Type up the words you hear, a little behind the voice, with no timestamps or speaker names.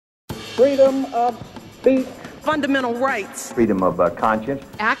freedom of speech, fundamental rights, freedom of conscience,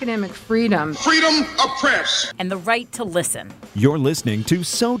 academic freedom, freedom of press, and the right to listen. You're listening to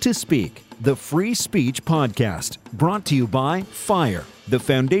So to Speak, the free speech podcast, brought to you by FIRE, the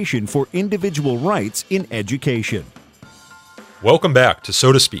Foundation for Individual Rights in Education. Welcome back to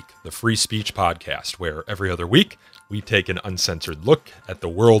So to Speak, the free speech podcast, where every other week we take an uncensored look at the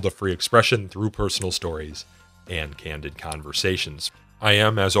world of free expression through personal stories and candid conversations. I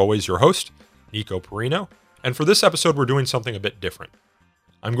am, as always, your host, Nico Perino, and for this episode we're doing something a bit different.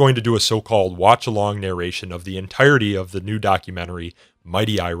 I'm going to do a so-called watch-along narration of the entirety of the new documentary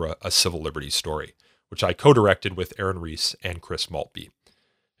Mighty Ira, A Civil Liberties Story, which I co-directed with Aaron Reese and Chris Maltby.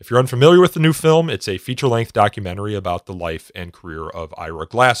 If you're unfamiliar with the new film, it's a feature-length documentary about the life and career of Ira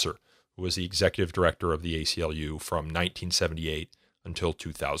Glasser, who was the executive director of the ACLU from 1978 until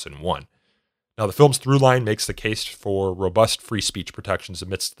 2001. Now, the film's through line makes the case for robust free speech protections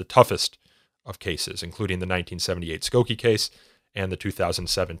amidst the toughest of cases, including the 1978 Skokie case and the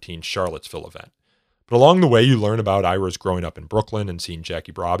 2017 Charlottesville event. But along the way, you learn about Ira's growing up in Brooklyn and seeing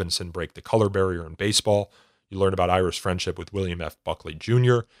Jackie Robinson break the color barrier in baseball. You learn about Ira's friendship with William F. Buckley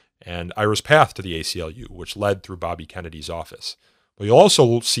Jr. and Ira's path to the ACLU, which led through Bobby Kennedy's office. But you'll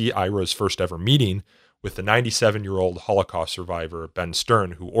also see Ira's first ever meeting with the 97-year-old Holocaust survivor Ben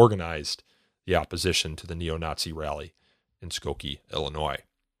Stern, who organized the opposition to the neo-Nazi rally in Skokie, Illinois.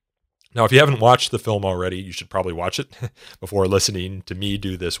 Now, if you haven't watched the film already, you should probably watch it before listening to me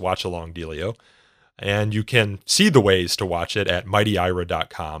do this watch-along dealio. And you can see the ways to watch it at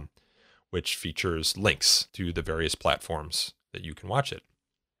mightyira.com, which features links to the various platforms that you can watch it.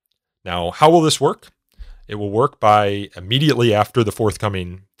 Now, how will this work? It will work by immediately after the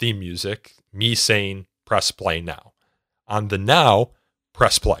forthcoming theme music, me saying, press play now. On the now,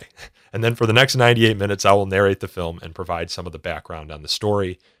 press play. And then for the next 98 minutes, I will narrate the film and provide some of the background on the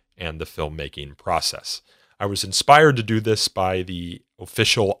story and the filmmaking process. I was inspired to do this by the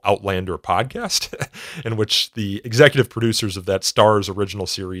official Outlander podcast, in which the executive producers of that Starz original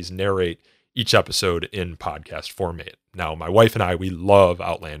series narrate each episode in podcast format. Now, my wife and I, we love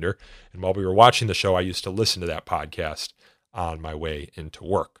Outlander, and while we were watching the show, I used to listen to that podcast on my way into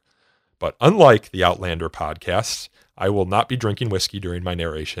work. But unlike the Outlander podcast, I will not be drinking whiskey during my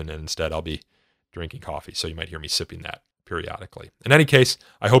narration, and instead I'll be drinking coffee, so you might hear me sipping that periodically. In any case,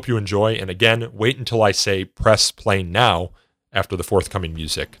 I hope you enjoy, and again, wait until I say press play now after the forthcoming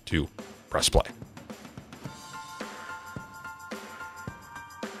music to press play.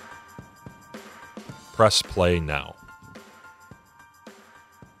 Press play now.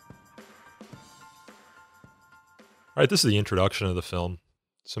 All right, this is the introduction of the film.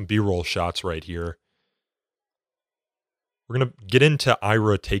 Some B-roll shots right here. We're going to get into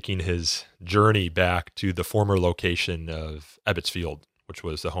Ira taking his journey back to the former location of Ebbets Field, which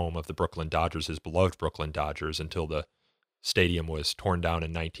was the home of the Brooklyn Dodgers, his beloved Brooklyn Dodgers, until the stadium was torn down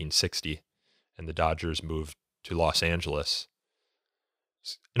in 1960 and the Dodgers moved to Los Angeles.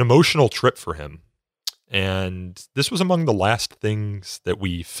 It's an emotional trip for him. And this was among the last things that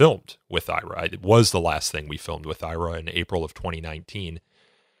we filmed with Ira. It was the last thing we filmed with Ira in April of 2019.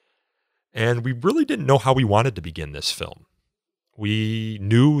 And we really didn't know how we wanted to begin this film. We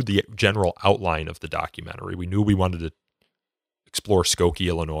knew the general outline of the documentary. We knew we wanted to explore Skokie,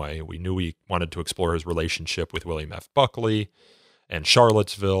 Illinois. We knew we wanted to explore his relationship with William F. Buckley and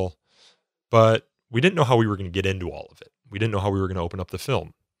Charlottesville. But we didn't know how we were going to get into all of it. We didn't know how we were going to open up the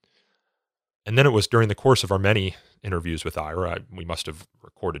film. And then it was during the course of our many interviews with Ira, we must have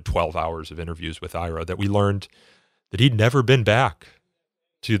recorded 12 hours of interviews with Ira, that we learned that he'd never been back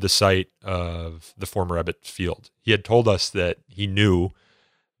to the site of the former Ebbets Field. He had told us that he knew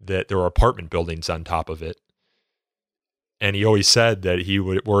that there were apartment buildings on top of it. And he always said that he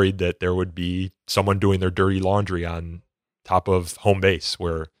worried that there would be someone doing their dirty laundry on top of home base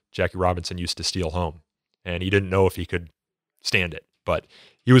where Jackie Robinson used to steal home. And he didn't know if he could stand it. But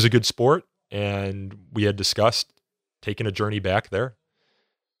he was a good sport. And we had discussed taking a journey back there.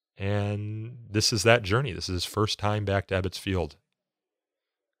 And this is that journey. This is his first time back to Ebbets Field.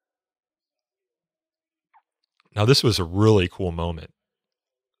 Now, this was a really cool moment.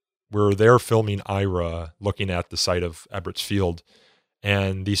 We're there filming Ira, looking at the site of Ebbets Field,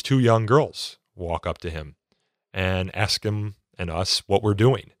 and these two young girls walk up to him and ask him and us what we're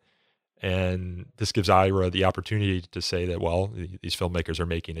doing. And this gives Ira the opportunity to say that, well, these filmmakers are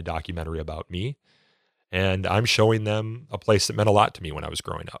making a documentary about me, and I'm showing them a place that meant a lot to me when I was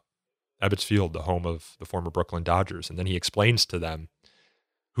growing up. Ebbets Field, the home of the former Brooklyn Dodgers. And then he explains to them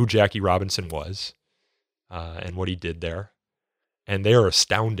who Jackie Robinson was and what he did there. And they are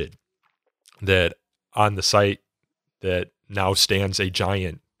astounded that on the site that now stands a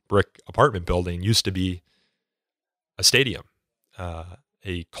giant brick apartment building used to be a stadium,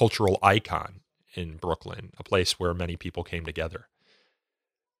 a cultural icon in Brooklyn, a place where many people came together.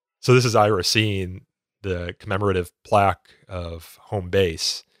 So this is Ira seeing the commemorative plaque of home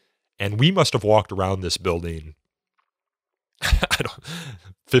base, and we must have walked around this building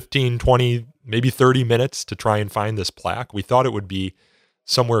 15, 20, maybe 30 minutes to try and find this plaque. We thought it would be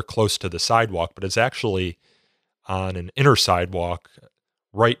somewhere close to the sidewalk, but it's actually on an inner sidewalk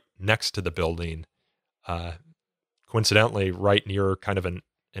right next to the building, coincidentally right near kind of an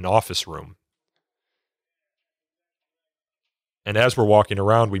office room. And as we're walking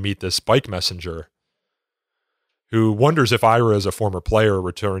around, we meet this bike messenger who wonders if Ira is a former player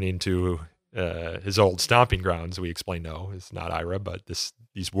returning to his old stomping grounds. We explain no, it's not Ira, but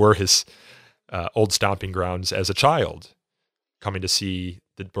these were his old stomping grounds as a child, coming to see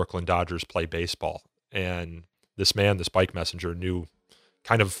the Brooklyn Dodgers play baseball. And this man, this bike messenger, knew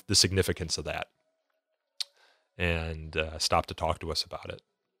kind of the significance of that and stopped to talk to us about it.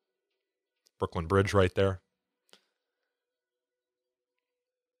 Brooklyn Bridge right there.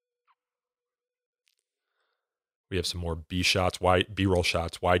 We have some more B-roll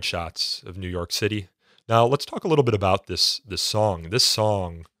shots, wide shots of New York City. Now, let's talk a little bit about this song. This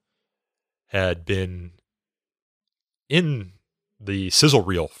song had been in the sizzle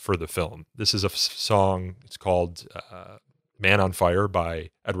reel for the film. This is a song, it's called Man on Fire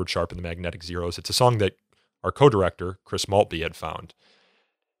by Edward Sharpe and the Magnetic Zeros. It's a song that our co-director, Chris Maltby, had found.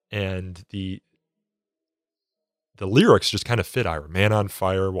 And the lyrics just kind of fit Ira. Man on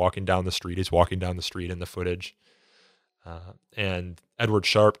fire, walking down the street. He's walking down the street in the footage. And Edward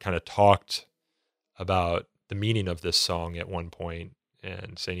Sharpe kind of talked about the meaning of this song at one point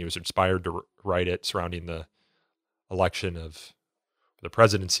and saying he was inspired to write it surrounding the election of the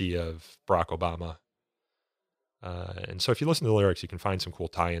presidency of Barack Obama. And so if you listen to the lyrics, you can find some cool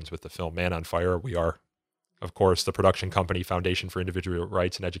tie-ins with the film Man on Fire. We are, of course, the production company Foundation for Individual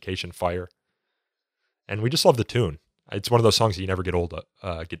Rights and Education, FIRE. And we just love the tune. It's one of those songs that you never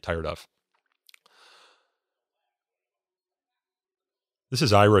get tired of. This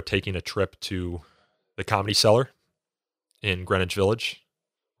is Ira taking a trip to the Comedy Cellar in Greenwich Village.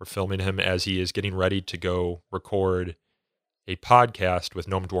 We're filming him as he is getting ready to go record a podcast with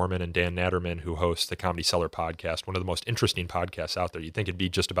Noam Dworman and Dan Natterman, who host the Comedy Cellar podcast, one of the most interesting podcasts out there. You'd think it'd be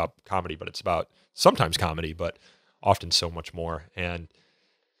just about comedy, but it's about sometimes comedy, but often so much more. And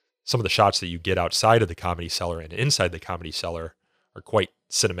some of the shots that you get outside of the Comedy Cellar and inside the Comedy Cellar are quite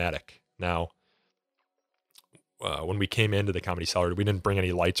cinematic. Now, when we came into the Comedy Cellar, we didn't bring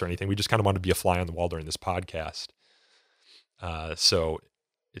any lights or anything. We just kind of wanted to be a fly on the wall during this podcast. So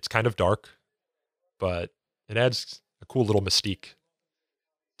it's kind of dark, but it adds a cool little mystique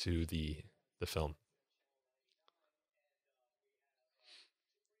to the film.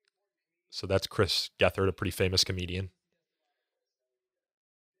 So that's Chris Gethard, a pretty famous comedian.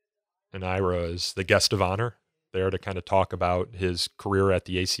 And Ira is the guest of honor there to kind of talk about his career at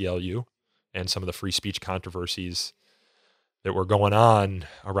the ACLU and some of the free speech controversies that were going on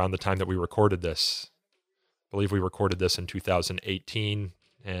around the time that we recorded this. I believe we recorded this in 2018,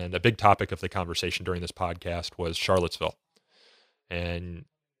 and a big topic of the conversation during this podcast was Charlottesville. And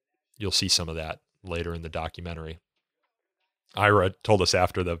you'll see some of that later in the documentary. Ira told us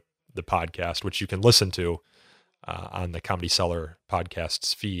after the podcast, which you can listen to on the Comedy Cellar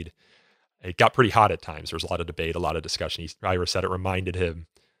podcast's feed, it got pretty hot at times. There was a lot of debate, a lot of discussion. Ira said it reminded him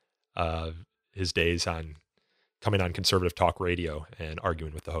of his days on coming on conservative talk radio and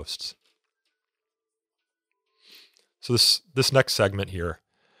arguing with the hosts. So this next segment here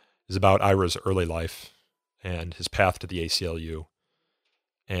is about Ira's early life and his path to the ACLU.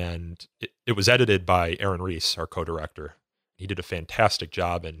 And it was edited by Aaron Reese, our co-director. He did a fantastic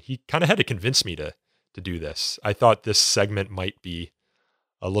job, and he kind of had to convince me to do this. I thought this segment might be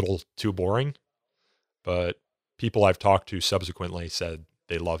a little too boring, but people I've talked to subsequently said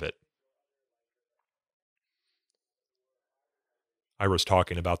they love it. Ira's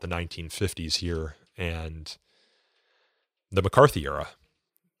talking about the 1950s here and the McCarthy era,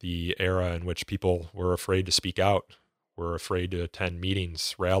 the era in which people were afraid to speak out, were afraid to attend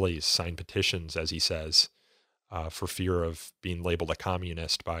meetings, rallies, sign petitions, as he says, for fear of being labeled a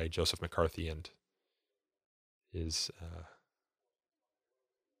communist by Joseph McCarthy and his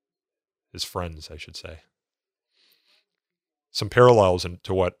friends, I should say. Some parallels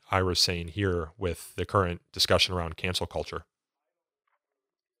to what Ira's saying here with the current discussion around cancel culture.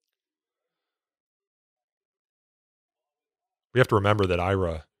 We have to remember that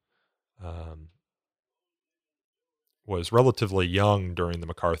Ira was relatively young during the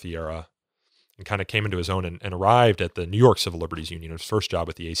McCarthy era, and kind of came into his own and arrived at the New York Civil Liberties Union, his first job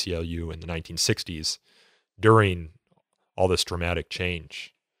with the ACLU in the 1960s, during all this dramatic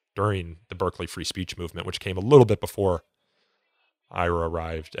change, during the Berkeley free speech movement, which came a little bit before Ira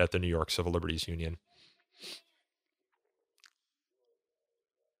arrived at the New York Civil Liberties Union.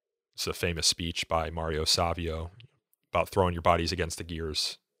 It's a famous speech by Mario Savio about throwing your bodies against the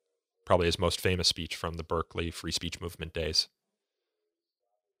gears, probably his most famous speech from the Berkeley free speech movement days.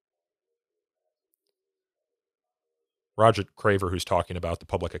 Roger Craver, who's talking about the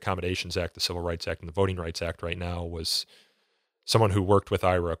Public Accommodations Act, the Civil Rights Act, and the Voting Rights Act right now, was someone who worked with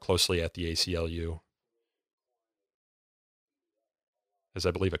Ira closely at the ACLU. As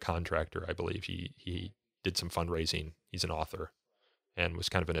I believe a contractor, I believe he did some fundraising. He's an author and was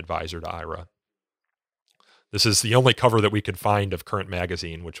kind of an advisor to Ira. This is the only cover that we could find of Current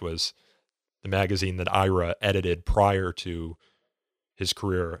Magazine, which was the magazine that Ira edited prior to his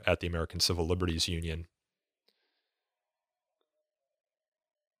career at the American Civil Liberties Union.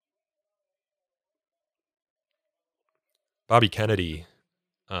 Bobby Kennedy,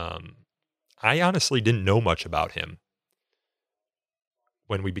 I honestly didn't know much about him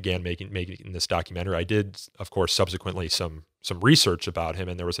when we began making this documentary. I did, of course, subsequently some research about him,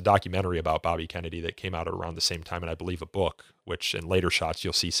 and there was a documentary about Bobby Kennedy that came out around the same time, and I believe a book, which in later shots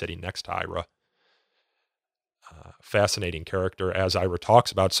you'll see sitting next to Ira. Fascinating character, as Ira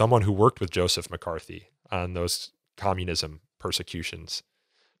talks about, someone who worked with Joseph McCarthy on those communism persecutions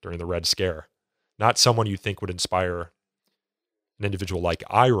during the Red Scare. Not someone you think would inspire an individual like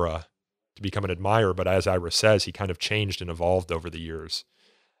Ira to become an admirer, but as Ira says, he kind of changed and evolved over the years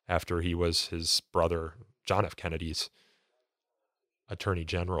after he was his brother John F. Kennedy's Attorney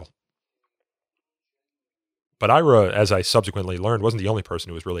General. But Ira, as I subsequently learned, wasn't the only person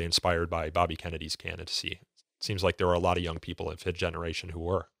who was really inspired by Bobby Kennedy's candidacy. It seems like there were a lot of young people of his generation who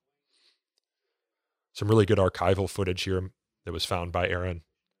were. Some really good archival footage here that was found by Aaron.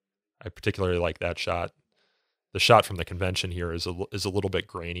 I particularly like that shot. The shot from the convention here is a little bit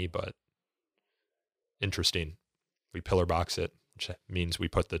grainy, but interesting. We pillar box it, which means we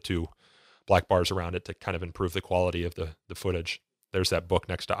put the two black bars around it to kind of improve the quality of the footage. There's that book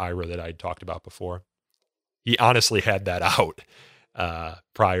next to Ira that I talked about before. He honestly had that out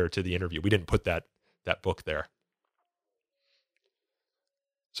prior to the interview. We didn't put that book there.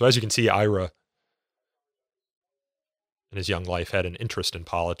 So as you can see, Ira in his young life had an interest in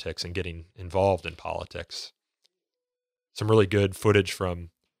politics and getting involved in politics. Some really good footage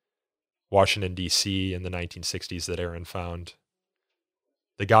from Washington, D.C. in the 1960s that Aaron found.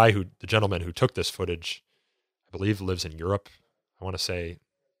 The gentleman who took this footage, I believe lives in Europe. I want to say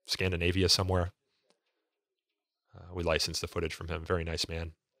Scandinavia somewhere. We licensed the footage from him. Very nice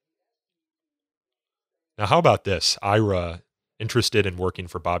man. Now, how about this? Ira, interested in working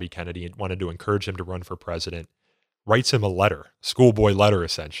for Bobby Kennedy and wanted to encourage him to run for president, writes him a letter, schoolboy letter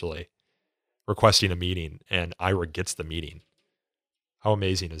essentially, requesting a meeting, and Ira gets the meeting. How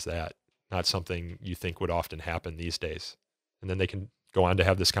amazing is that? Not something you think would often happen these days. And then they can go on to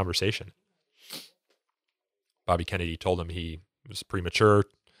have this conversation. Bobby Kennedy told him he was premature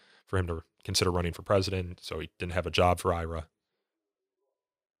for him to consider running for president, so he didn't have a job for Ira.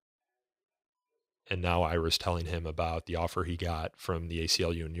 And now Ira's telling him about the offer he got from the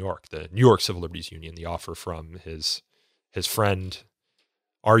ACLU in New York, the New York Civil Liberties Union, the offer from his friend,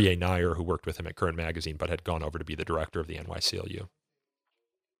 Aryeh Neier, who worked with him at Current Magazine, but had gone over to be the director of the NYCLU.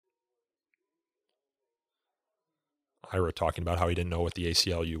 Ira talking about how he didn't know what the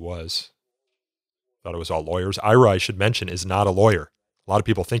ACLU was. Thought it was all lawyers. Ira, I should mention, is not a lawyer. A lot of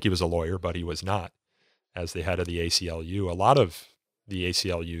people think he was a lawyer, but he was not. As the head of the ACLU, a lot of the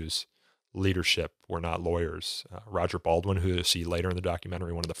ACLU's leadership were not lawyers. Roger Baldwin, who you'll see later in the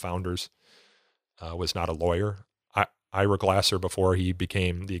documentary, one of the founders, was not a lawyer. Ira Glasser, before he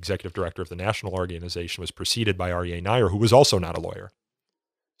became the executive director of the national organization, was preceded by Aryeh Neier, who was also not a lawyer.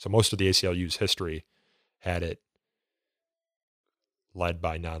 So most of the ACLU's history had it led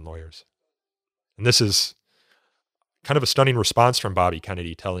by non-lawyers. And this is kind of a stunning response from Bobby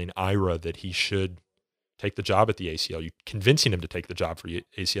Kennedy telling Ira that he should take the job at the ACLU, convincing him to take the job for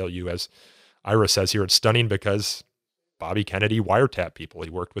ACLU. As Ira says here, it's stunning because Bobby Kennedy wiretapped people. He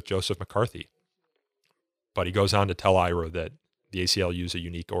worked with Joseph McCarthy. But he goes on to tell Ira that the ACLU is a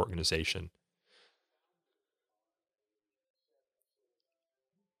unique organization.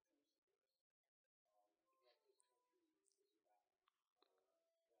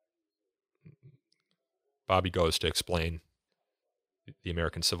 Bobby goes to explain the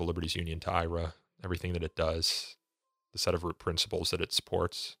American Civil Liberties Union to Ira, everything that it does, the set of root principles that it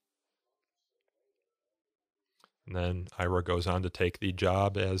supports. And then Ira goes on to take the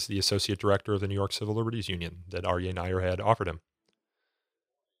job as the associate director of the New York Civil Liberties Union that Aryeh Neier had offered him.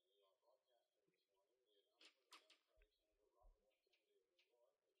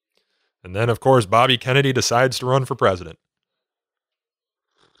 And then, of course, Bobby Kennedy decides to run for president.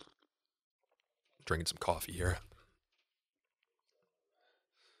 Drinking some coffee here.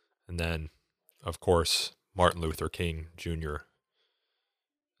 And then, of course, Martin Luther King Jr.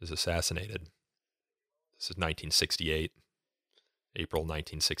 is assassinated. This is 1968, April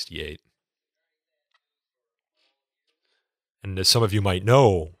 1968. And as some of you might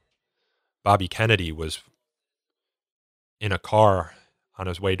know, Bobby Kennedy was in a car on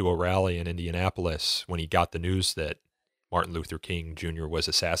his way to a rally in Indianapolis when he got the news that Martin Luther King Jr. was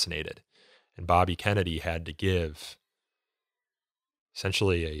assassinated. And Bobby Kennedy had to give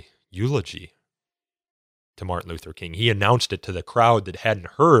essentially a eulogy to Martin Luther King. He announced it to the crowd that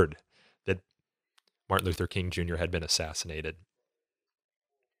hadn't heard that Martin Luther King Jr. had been assassinated.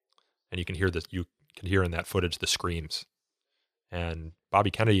 And you can hear in that footage the screams. And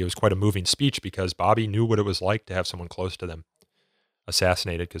Bobby Kennedy, it was quite a moving speech because Bobby knew what it was like to have someone close to them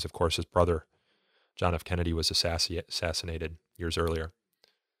assassinated, because of course his brother John F. Kennedy was assassinated years earlier.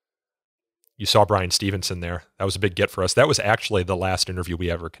 You saw Bryan Stevenson there. That was a big get for us. That was actually the last interview we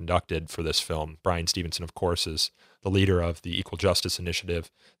ever conducted for this film. Bryan Stevenson, of course, is the leader of the Equal Justice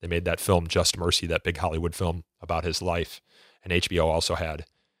Initiative. They made that film, Just Mercy, that big Hollywood film about his life. And HBO also had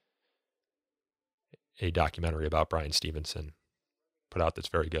a documentary about Bryan Stevenson put out that's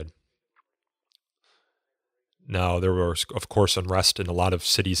very good. Now, there was, of course, unrest in a lot of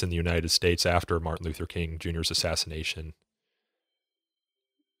cities in the United States after Martin Luther King Jr.'s assassination.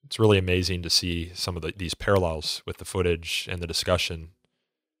 It's really amazing to see some of these parallels with the footage and the discussion,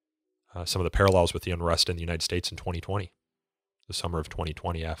 some of the parallels with the unrest in the United States in 2020, the summer of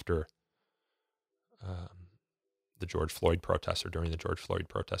 2020 after the George Floyd protests, or during the George Floyd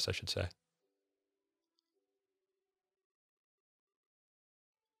protests, I should say.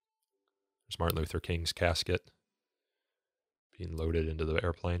 There's Martin Luther King's casket being loaded into the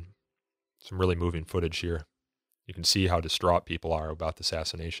airplane. Some really moving footage here. You can see how distraught people are about the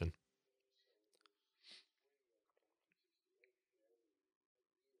assassination.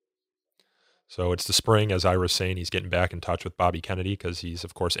 So it's the spring, as Ira was saying, he's getting back in touch with Bobby Kennedy because he's,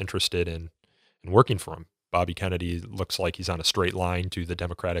 of course, interested in working for him. Bobby Kennedy looks like he's on a straight line to the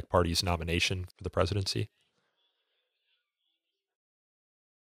Democratic Party's nomination for the presidency.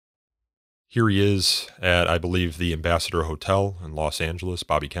 Here he is at, I believe, the Ambassador Hotel in Los Angeles,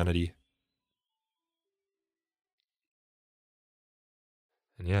 Bobby Kennedy.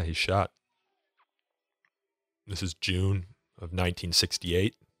 And yeah, he's shot. This is June of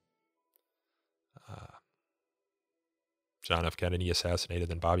 1968. John F. Kennedy assassinated,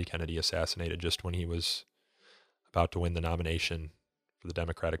 then Bobby Kennedy assassinated just when he was about to win the nomination for the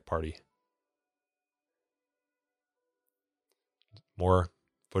Democratic Party. More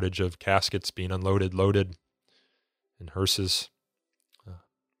footage of caskets being unloaded, loaded in hearses.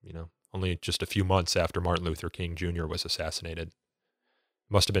 Only just a few months after Martin Luther King Jr. was assassinated. It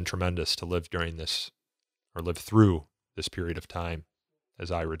must have been tremendous to live through this period of time,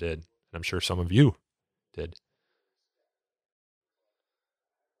 as Ira did, and I'm sure some of you did.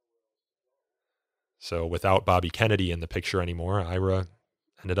 So without Bobby Kennedy in the picture anymore, Ira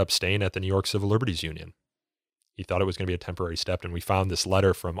ended up staying at the New York Civil Liberties Union. He thought it was going to be a temporary step, and we found this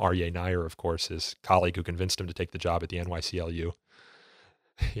letter from Aryeh Neier, of course, his colleague who convinced him to take the job at the NYCLU,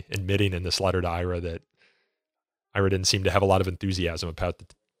 admitting in this letter to Ira that Ira didn't seem to have a lot of enthusiasm about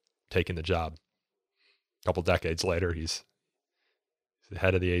taking the job. A couple decades later, he's the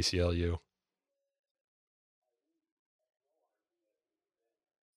head of the ACLU.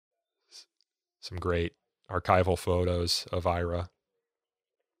 Some great archival photos of Ira.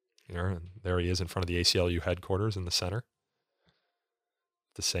 And there he is in front of the ACLU headquarters in the center.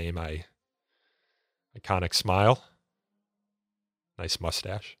 The same iconic smile. Nice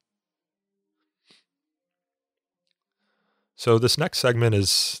mustache. So this next segment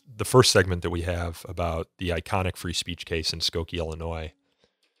is the first segment that we have about the iconic free speech case in Skokie, Illinois.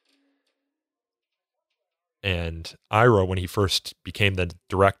 And Ira, when he first became the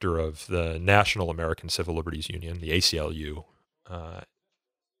director of the National American Civil Liberties Union, the ACLU,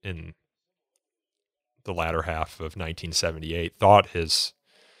 in the latter half of 1978, thought his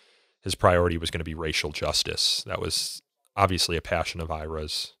priority was going to be racial justice. That was obviously a passion of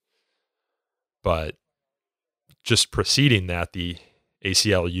Ira's. But just preceding that, the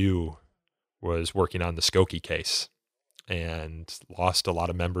ACLU was working on the Skokie case and lost a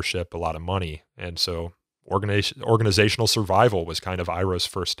lot of membership, a lot of money. And so organizational survival was kind of Ira's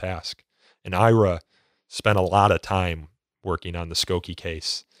first task. And Ira spent a lot of time working on the Skokie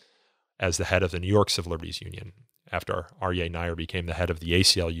case as the head of the New York Civil Liberties Union. After Aryeh Neier became the head of the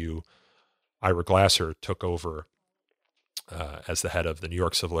ACLU, Ira Glasser took over as the head of the New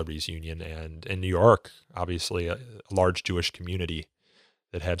York Civil Liberties Union. And in New York, obviously a large Jewish community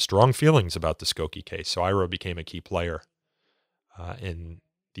that had strong feelings about the Skokie case. So Ira became a key player in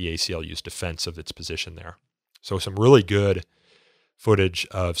the ACLU's defense of its position there. So some really good footage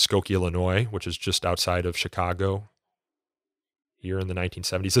of Skokie, Illinois, which is just outside of Chicago here in the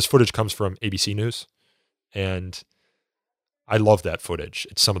 1970s. This footage comes from ABC News, and I love that footage.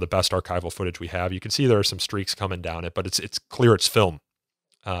 It's some of the best archival footage we have. You can see there are some streaks coming down it, but it's clear it's film.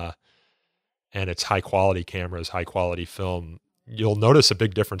 And it's high-quality cameras, high-quality film. You'll notice a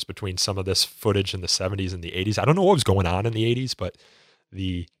big difference between some of this footage in the 70s and the 80s. I don't know what was going on in the 80s, but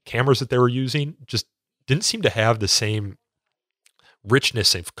the cameras that they were using just didn't seem to have the same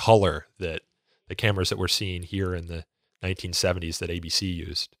richness of color that the cameras that we're seeing here in the 1970s that ABC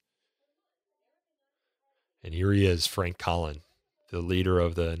used. And here he is, Frank Collin, the leader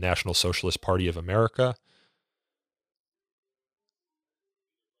of the National Socialist Party of America.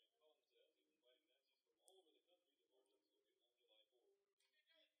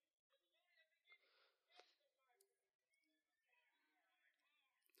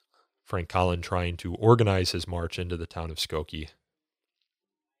 Frank Collin trying to organize his march into the town of Skokie,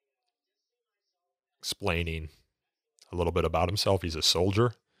 explaining a little bit about himself. He's a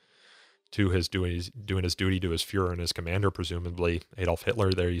soldier, to his doing his duty to his Fuhrer and his commander, presumably Adolf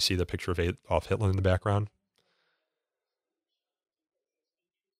Hitler. There you see the picture of Adolf Hitler in the background.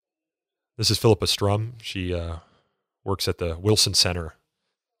 This is Philippa Strum. She works at the Wilson Center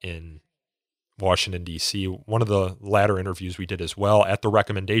in Washington, D.C. One of the latter interviews we did as well, at the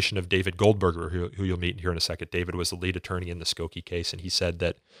recommendation of David Goldberger, who you'll meet here in a second. David was the lead attorney in the Skokie case, and he said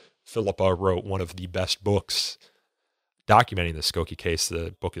that Philippa wrote one of the best books documenting the Skokie case.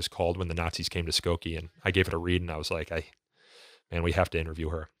 The book is called When the Nazis Came to Skokie, and I gave it a read, and I was like, man, we have to interview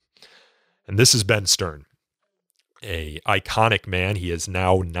her. And this is Ben Stern, a iconic man. He is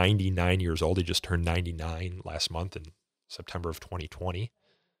now 99 years old. He just turned 99 last month in September of 2020.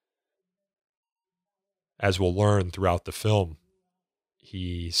 As we'll learn throughout the film,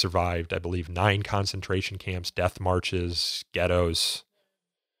 he survived, I believe, 9 concentration camps, death marches, ghettos.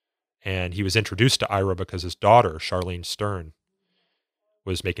 And he was introduced to Ira because his daughter, Charlene Stern,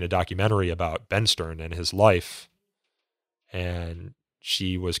 was making a documentary about Ben Stern and his life. And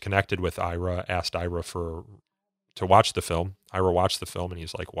she was connected with Ira, asked Ira to watch the film. Ira watched the film, and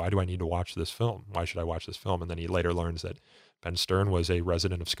he's like, why do I need to watch this film? Why should I watch this film? And then he later learns that Ben Stern was a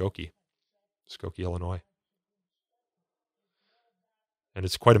resident of Skokie, Illinois. And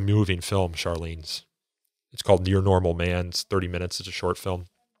it's quite a moving film, Charlene's. It's called Near Normal Man. It's 30 minutes. It's a short film.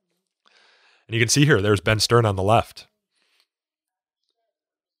 And you can see here, there's Ben Stern on the left.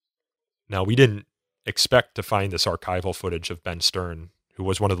 Now, we didn't expect to find this archival footage of Ben Stern, who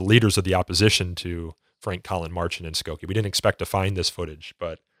was one of the leaders of the opposition to Frank Collin marching in Skokie. We didn't expect to find this footage,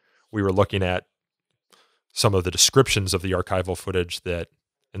 but we were looking at some of the descriptions of the archival footage that,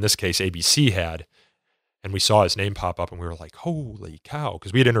 in this case, ABC had, and we saw his name pop up, and we were like, holy cow,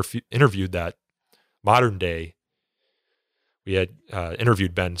 because we had interviewed that modern day. We had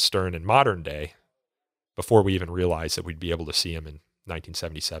interviewed Ben Stern in modern day before we even realized that we'd be able to see him in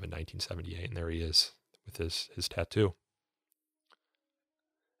 1977, 1978, and there he is with his tattoo.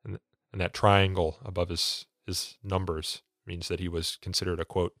 And that triangle above his numbers means that he was considered a,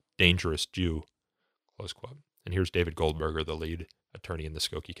 quote, dangerous Jew, close quote. And here's David Goldberger, the lead attorney in the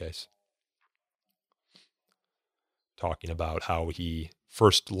Skokie case, talking about how he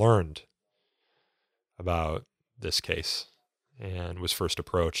first learned about this case and was first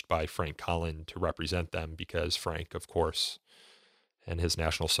approached by Frank Collin to represent them because Frank, of course, and his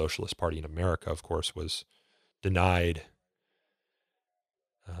National Socialist Party in America, of course, was denied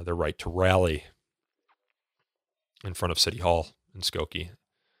the right to rally in front of City Hall in Skokie.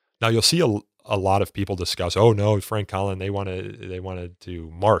 Now, you'll see a lot of people discuss, oh no, Frank Collin, they wanted to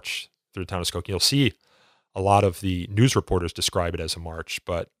march through the town of Skokie. You'll see a lot of the news reporters describe it as a march,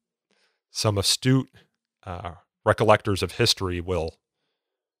 but some astute recollectors of history will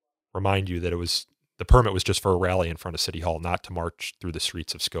remind you that the permit was just for a rally in front of City Hall, not to march through the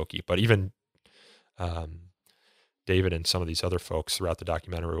streets of Skokie. But even David and some of these other folks throughout the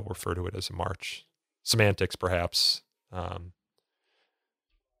documentary will refer to it as a march. Semantics, perhaps,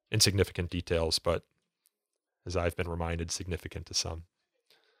 insignificant details, but as I've been reminded, significant to some.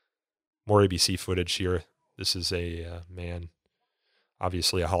 More ABC footage here. This is a man,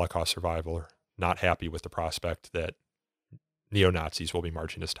 obviously a Holocaust survivor, not happy with the prospect that neo-Nazis will be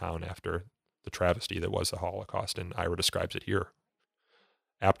marching his town after the travesty that was the Holocaust, and Ira describes it here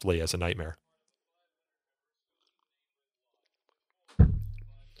aptly as a nightmare.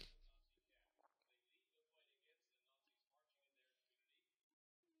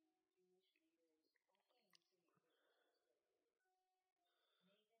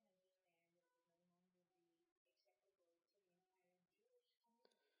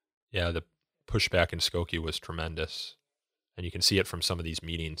 Yeah, the pushback in Skokie was tremendous. And you can see it from some of these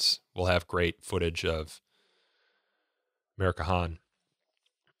meetings. We'll have great footage of Meir Kahane,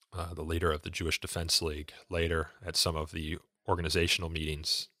 the leader of the Jewish Defense League, later at some of the organizational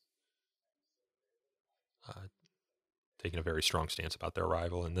meetings, taking a very strong stance about their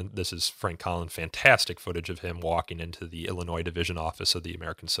arrival. And then this is Frank Collin, fantastic footage of him walking into the Illinois Division office of the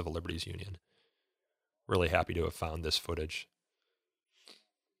American Civil Liberties Union. Really happy to have found this footage.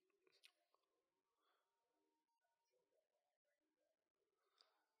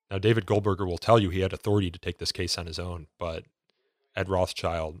 Now, David Goldberger will tell you he had authority to take this case on his own, but Ed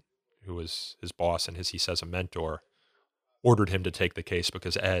Rothschild, who was his boss and he says a mentor, ordered him to take the case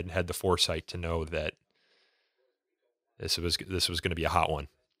because Ed had the foresight to know that this was going to be a hot one.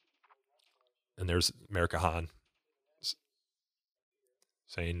 And there's Meir Kahane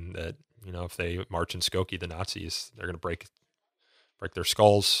saying that, if they march in Skokie, the Nazis, they're going to break their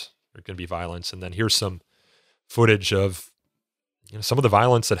skulls. There's going to be violence. And then here's some footage of some of the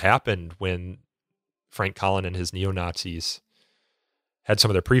violence that happened when Frank Collin and his neo-Nazis had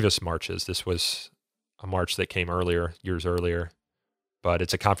some of their previous marches. This was a march that came years earlier, but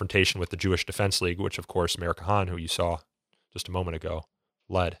it's a confrontation with the Jewish Defense League, which of course Meir Kahane, who you saw just a moment ago,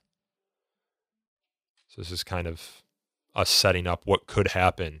 led. So this is kind of us setting up what could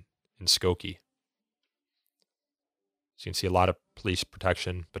happen in Skokie. So you can see a lot of police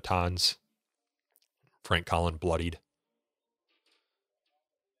protection, batons, Frank Collin bloodied.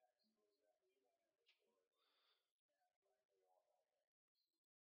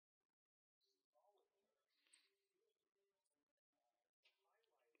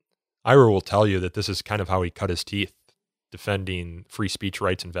 Ira will tell you that this is kind of how he cut his teeth defending free speech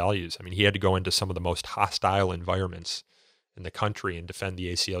rights and values. I mean, he had to go into some of the most hostile environments in the country and defend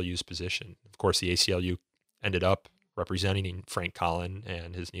the ACLU's position. Of course, the ACLU ended up representing Frank Collin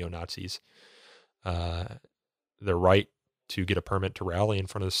and his neo-Nazis, their right to get a permit to rally in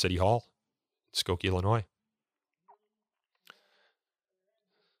front of the City Hall in Skokie, Illinois.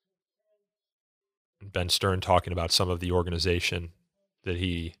 Ben Stern talking about some of the organization that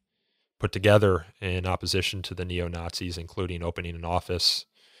he put together in opposition to the neo-Nazis, including opening an office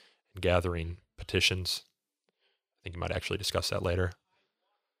and gathering petitions. I think you might actually discuss that later.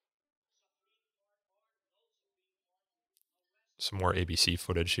 Some more ABC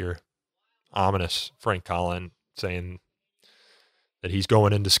footage here. Ominous. Frank Collin saying that he's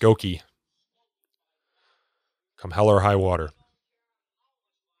going into Skokie come hell or high water.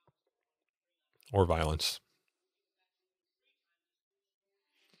 Or violence.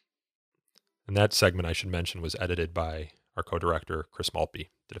 And that segment, I should mention, was edited by our co-director, Chris Maltby.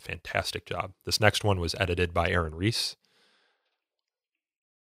 Did a fantastic job. This next one was edited by Aaron Reese.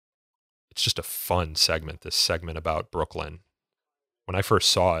 It's just a fun segment, this segment about Brooklyn. When I first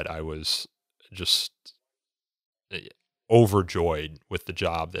saw it, I was just overjoyed with the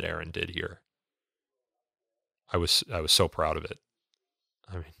job that Aaron did here. I was so proud of it.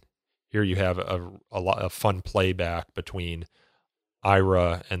 I mean, here you have a lot of fun playback between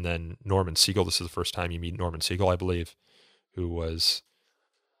Ira and then Norman Siegel. This is the first time you meet Norman Siegel, I believe, who was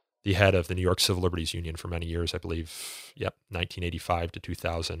the head of the New York Civil Liberties Union for many years, I believe, 1985 to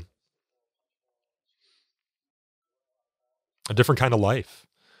 2000. A different kind of life.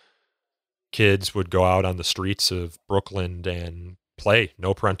 Kids would go out on the streets of Brooklyn and play,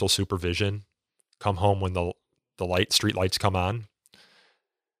 no parental supervision, come home when the street lights come on,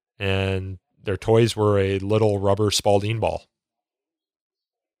 and their toys were a little rubber Spalding ball.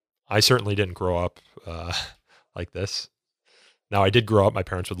 I certainly didn't grow up like this. Now, I did grow up. My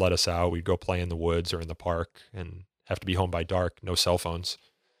parents would let us out. We'd go play in the woods or in the park and have to be home by dark. No cell phones.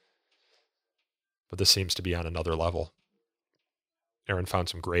 But this seems to be on another level. Aaron found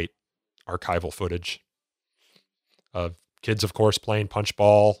some great archival footage of kids, of course, playing punch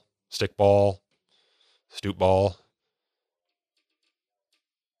ball, stick ball, stoop ball.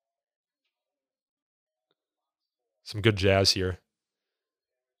 Some good jazz here.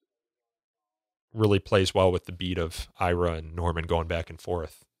 Really plays well with the beat of Ira and Norman going back and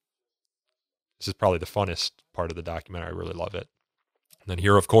forth. This is probably the funnest part of the documentary. I really love it. And then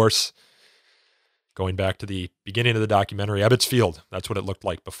here, of course, going back to the beginning of the documentary, Ebbets Field. That's what it looked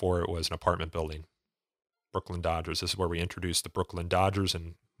like before it was an apartment building. Brooklyn Dodgers. This is where we introduced the Brooklyn Dodgers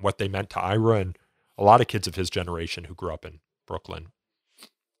and what they meant to Ira and a lot of kids of his generation who grew up in Brooklyn.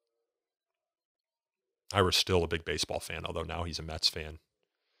 Ira's still a big baseball fan, although now he's a Mets fan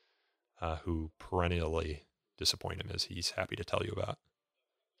who perennially disappoint him, as he's happy to tell you about.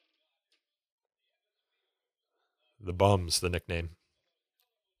 The Bums, the nickname.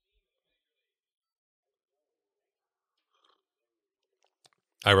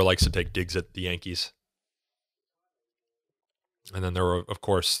 Ira likes to take digs at the Yankees. And then there were, of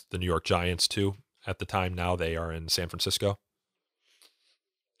course, the New York Giants, too. At the time now, they are in San Francisco.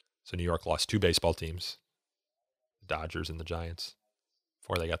 So New York lost 2 baseball teams, the Dodgers and the Giants,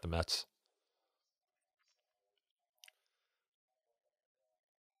 before they got the Mets.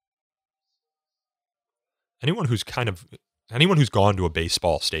 Anyone who's gone to a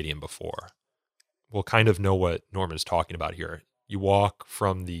baseball stadium before will kind of know what Norman's talking about here. You walk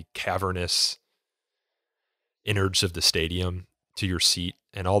from the cavernous innards of the stadium to your seat,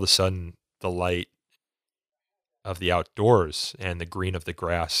 and all of a sudden the light of the outdoors and the green of the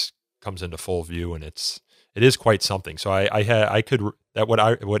grass comes into full view, and it is quite something. So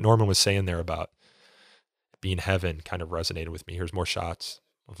what Norman was saying there about being heaven kind of resonated with me. Here's more shots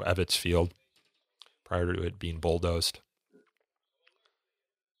of Ebbets Field prior to it being bulldozed.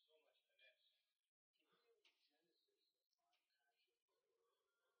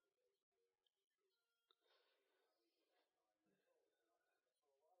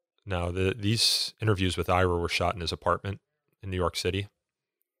 Now, these interviews with Ira were shot in his apartment in New York City.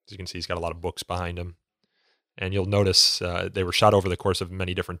 As you can see, he's got a lot of books behind him. And you'll notice they were shot over the course of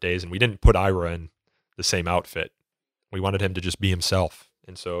many different days, and we didn't put Ira in the same outfit. We wanted him to just be himself.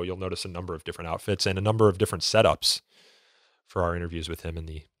 And so you'll notice a number of different outfits and a number of different setups for our interviews with him in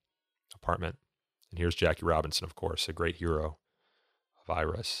the apartment. And here's Jackie Robinson, of course, a great hero of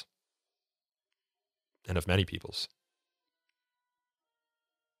Ira's and of many people's.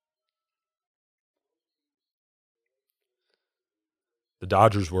 The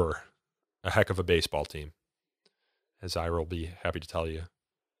Dodgers were a heck of a baseball team, as Ira will be happy to tell you.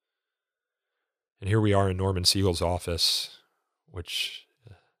 And here we are in Norman Siegel's office, which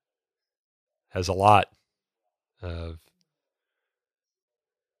has a lot of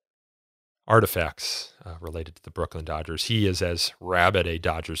artifacts related to the Brooklyn Dodgers. He is as rabid a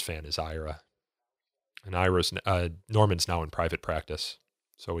Dodgers fan as Ira. And Norman's now in private practice,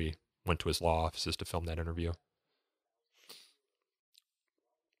 so we went to his law offices to film that interview.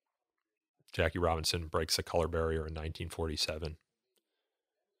 Jackie Robinson breaks the color barrier in 1947.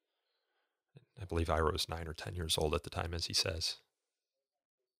 I believe Ira was 9 or 10 years old at the time, as he says.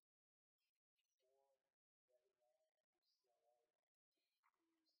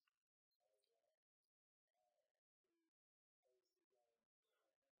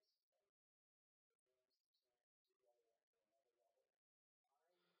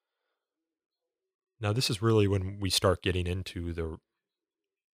 Now, this is really when we start getting into the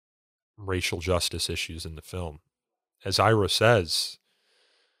racial justice issues in the film. As Ira says,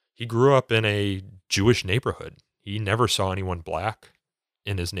 he grew up in a Jewish neighborhood. He never saw anyone black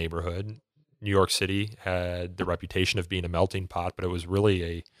in his neighborhood. New York City had the reputation of being a melting pot, but it was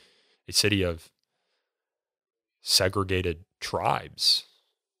really a city of segregated tribes.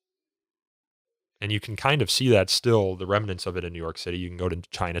 And you can kind of see that still, the remnants of it in New York City. You can go to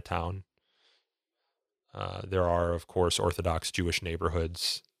Chinatown. There are, of course, Orthodox Jewish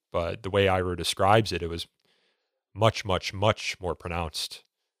neighborhoods, but the way Ira describes it, it was much, much, much more pronounced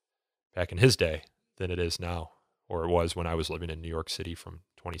back in his day than it is now, or it was when I was living in New York City from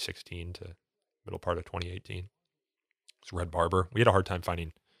 2016 to middle part of 2018. It's Red Barber. We had a hard time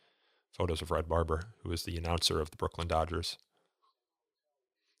finding photos of Red Barber, who was the announcer of the Brooklyn Dodgers.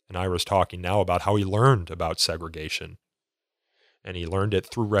 And Ira's talking now about how he learned about segregation. And he learned it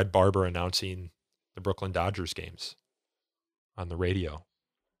through Red Barber announcing the Brooklyn Dodgers games on the radio.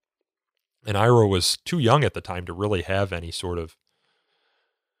 And Ira was too young at the time to really have any sort of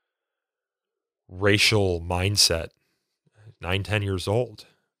racial mindset, 9, 10 years old.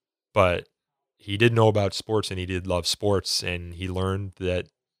 But he did know about sports and he did love sports. And he learned that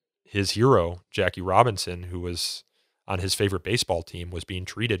his hero, Jackie Robinson, who was on his favorite baseball team, was being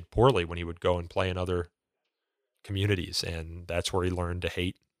treated poorly when he would go and play in other communities. And that's where he learned to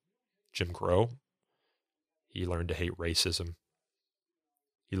hate Jim Crow. He learned to hate racism.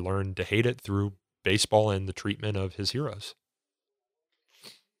 He learned to hate it through baseball and the treatment of his heroes.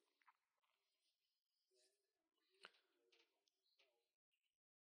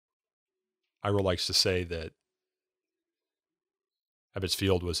 Ira likes to say that Ebbets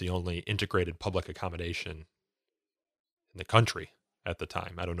Field was the only integrated public accommodation in the country at the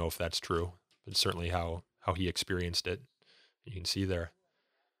time. I don't know if that's true, but it's certainly how he experienced it. You can see there.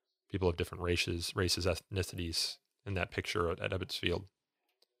 people of different races, ethnicities in that picture at Ebbets Field.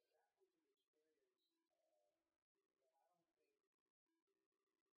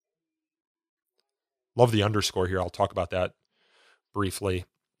 Love the underscore here. I'll talk about that briefly.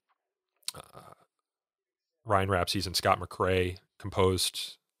 Ryan Rapsys and Scott McCrae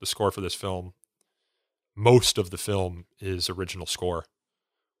composed the score for this film. Most of the film is original score.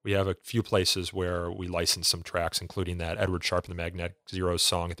 We have a few places where we license some tracks, including that Edward Sharpe and the Magnetic Zeros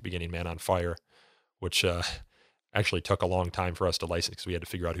song at the beginning, Man on Fire, which actually took a long time for us to license because we had to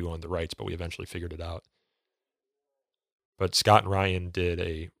figure out who owned the rights, but we eventually figured it out. But Scott and Ryan did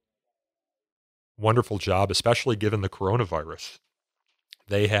a wonderful job, especially given the coronavirus.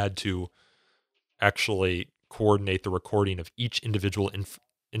 They had to actually coordinate the recording of each individual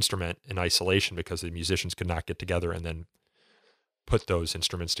instrument in isolation because the musicians could not get together and then put those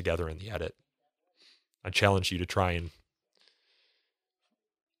instruments together in the edit. I challenge you to try and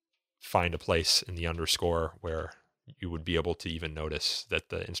find a place in the underscore where you would be able to even notice that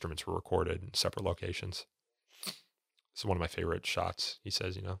the instruments were recorded in separate locations. This is one of my favorite shots. He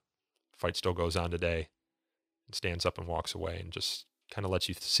says, fight still goes on today, and stands up and walks away and just kind of lets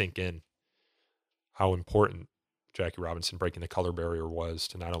you sink in how important Jackie Robinson breaking the color barrier was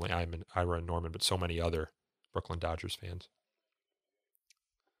to not only Ira and Norman, but so many other Brooklyn Dodgers fans.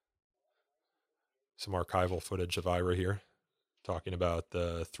 Some archival footage of Ira here, talking about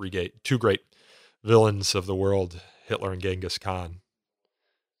the two great villains of the world, Hitler and Genghis Khan,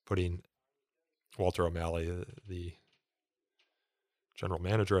 putting Walter O'Malley, the general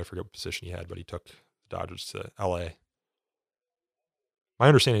manager, I forget what position he had, but he took the Dodgers to L.A. My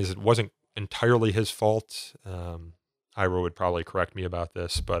understanding is it wasn't entirely his fault. Ira would probably correct me about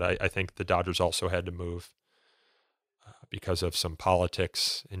this, but I think the Dodgers also had to move because of some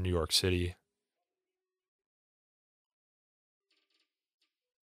politics in New York City.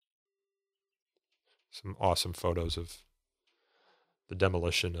 Some awesome photos of the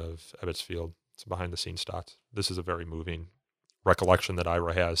demolition of Ebbets Field. It's behind the scenes shots. This is a very moving recollection that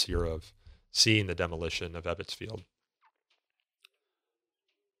Ira has here of seeing the demolition of Ebbets Field.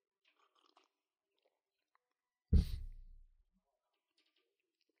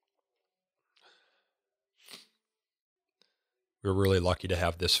 We were really lucky to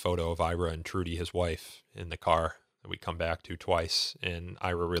have this photo of Ira and Trudy, his wife, in the car that we come back to twice, and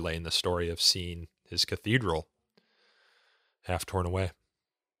Ira relaying the story of seeing his cathedral half torn away.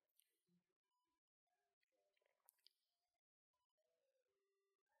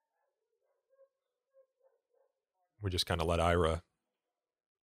 We just kind of let Ira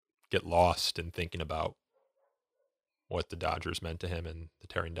get lost in thinking about what the Dodgers meant to him and the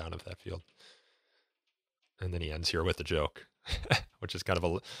tearing down of that field. And then he ends here with a joke, which is kind of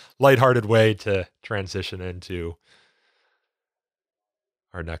a lighthearted way to transition into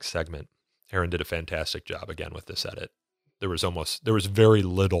our next segment. Aaron did a fantastic job again with this edit. There was very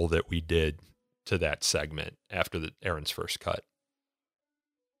little that we did to that segment after Aaron's first cut.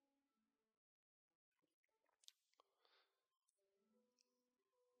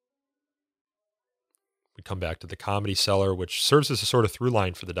 We come back to the Comedy Cellar, which serves as a sort of through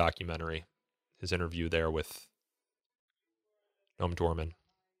line for the documentary. His interview there with Noam Dorman.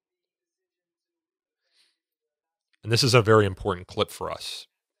 And this is a very important clip for us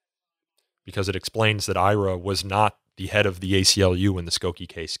because it explains that Ira was not the head of the ACLU when the Skokie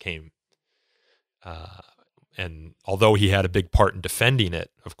case came. And although he had a big part in defending it,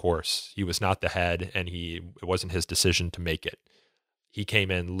 of course, he was not the head, and it wasn't his decision to make it. He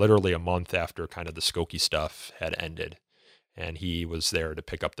came in literally a month after kind of the Skokie stuff had ended, and he was there to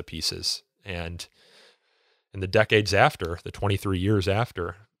pick up the pieces. And in the decades after, the 23 years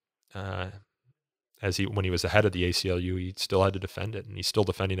after, when he was the head of the ACLU, he still had to defend it, and he's still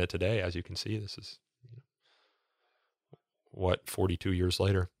defending it today. As you can see, this is 42 years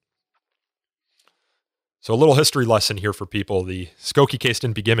later. So a little history lesson here for people. The Skokie case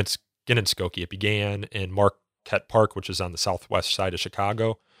didn't begin in Skokie. It began in Marquette Park, which is on the southwest side of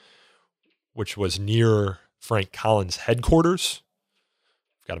Chicago, which was near Frank Collins' headquarters.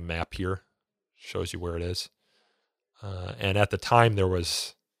 I've got a map here. Shows you where it is. And at the time, there were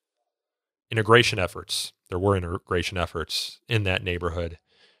integration efforts in that neighborhood.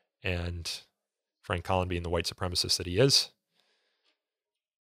 And Frank Collins, being the white supremacist that he is,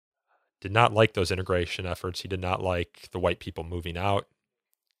 did not like those integration efforts. He did not like the white people moving out,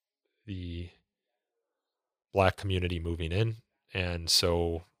 the black community moving in. And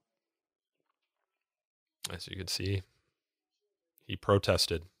so, as you can see, he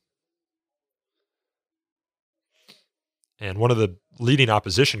protested. And one of the leading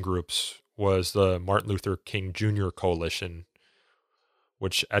opposition groups was the Martin Luther King Jr. Coalition,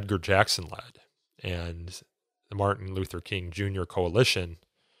 which Edgar Jackson led. And the Martin Luther King Jr. coalition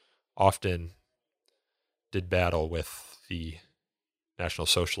often did battle with the National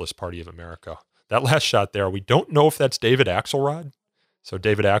Socialist Party of America. That last shot there, we don't know if that's David Axelrod. So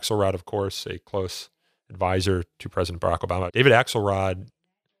David Axelrod, of course, a close advisor to President Barack Obama. David Axelrod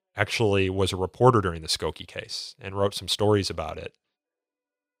actually was a reporter during the Skokie case and wrote some stories about it.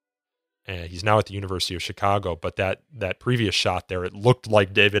 And he's now at the University of Chicago, but that previous shot there, it looked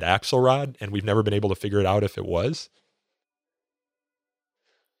like David Axelrod, and we've never been able to figure it out if it was.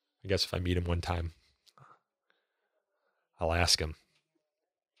 I guess if I meet him one time, I'll ask him.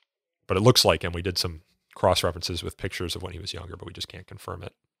 But it looks like him. We did some cross-references with pictures of when he was younger, but we just can't confirm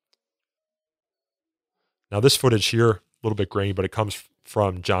it. Now this footage here, a little bit grainy, but it comes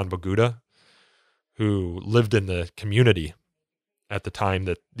from John Boguda, who lived in the community at the time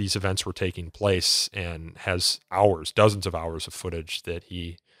that these events were taking place and has hours, dozens of hours of footage that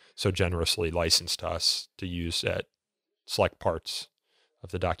he so generously licensed to us to use at select parts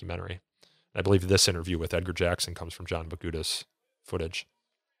of the documentary. I believe this interview with Edgar Jackson comes from John Boguda's footage.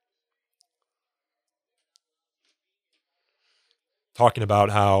 Talking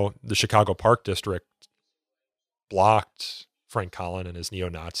about how the Chicago Park District blocked Frank Collin and his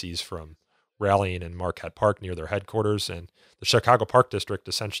neo-Nazis from rallying in Marquette Park near their headquarters, and the Chicago Park District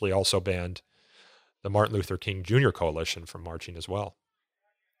essentially also banned the Martin Luther King Jr. coalition from marching as well.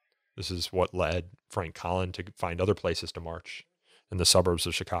 This is what led Frank Collin to find other places to march in the suburbs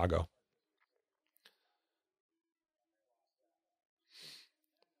of Chicago.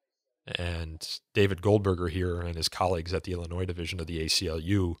 And David Goldberger here and his colleagues at the Illinois division of the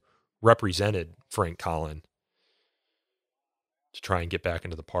ACLU represented Frank Collin to try and get back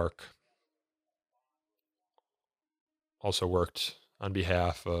into the park. Also worked on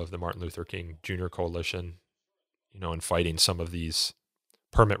behalf of the Martin Luther King Jr. coalition, in fighting some of these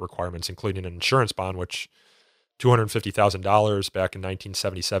permit requirements, including an insurance bond, which $250,000 back in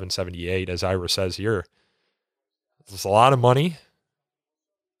 1977-78, as Ira says here, it's a lot of money.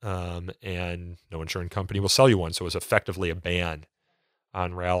 And no insurance company will sell you one. So it was effectively a ban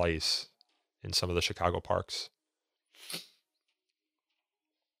on rallies in some of the Chicago parks.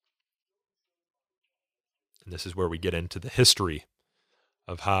 And this is where we get into the history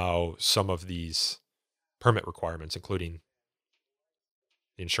of how some of these permit requirements, including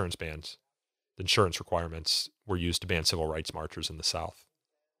the insurance bans, the insurance requirements, were used to ban civil rights marchers in the South.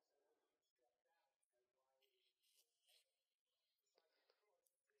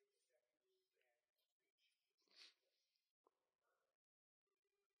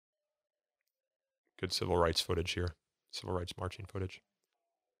 Good civil rights footage here. Civil rights marching footage.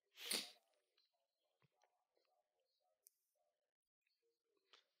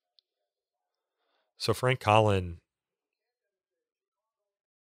 So Frank Collin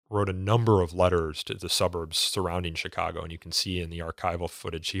wrote a number of letters to the suburbs surrounding Chicago, and you can see in the archival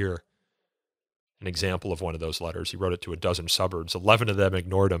footage here an example of one of those letters. He wrote it to a dozen suburbs. 11 of them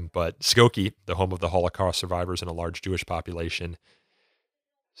ignored him, but Skokie, the home of the Holocaust survivors and a large Jewish population,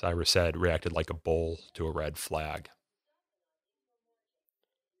 as Ira said, reacted like a bull to a red flag.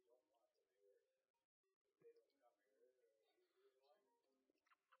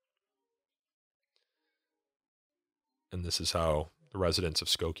 And this is how the residents of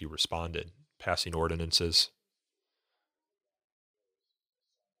Skokie responded, passing ordinances.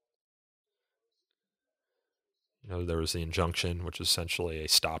 There was the injunction, which is essentially a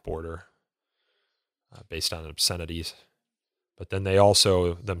stop order based on obscenities. But then they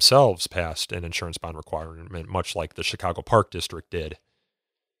also themselves passed an insurance bond requirement, much like the Chicago Park District did,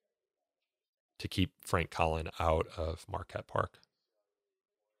 to keep Frank Collin out of Marquette Park.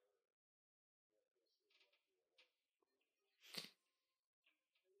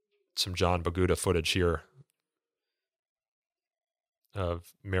 Some John Boguda footage here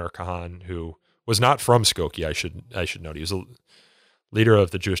of Meir Kahane, who was not from Skokie, I should note. He was a leader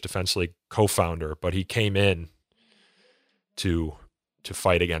of the Jewish Defense League, co-founder, but he came in to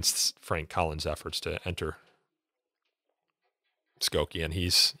fight against Frank Collin's efforts to enter Skokie, and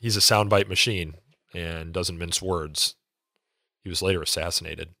he's a soundbite machine and doesn't mince words. He was later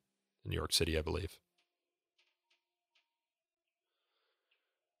assassinated in New York City, I believe.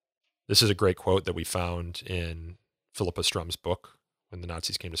 This is a great quote that we found in Philippa Strum's book, When the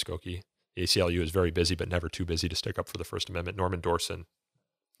Nazis Came to Skokie. The ACLU is very busy, but never too busy to stick up for the First Amendment. Norman Dorson,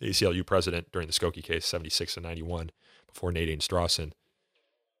 the ACLU president during the Skokie case, 76 and 91, before Nadine Strawson,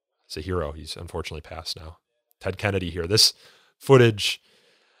 is a hero. He's unfortunately passed now. Ted Kennedy here. This footage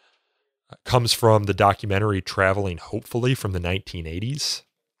comes from the documentary Traveling Hopefully from the 1980s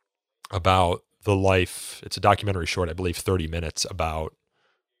about the life. It's a documentary short, I believe 30 minutes, about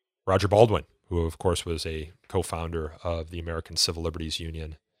Roger Baldwin, who of course was a co-founder of the American Civil Liberties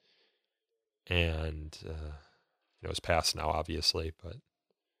Union, and it's passed now, obviously, but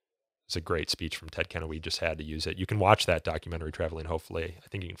it's a great speech from Ted Kennedy. We just had to use it. You can watch that documentary, Traveling Hopefully. I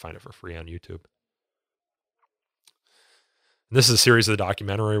think you can find it for free on YouTube. And this is a series of the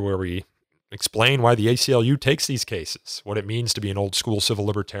documentary where we explain why the ACLU takes these cases, what it means to be an old school civil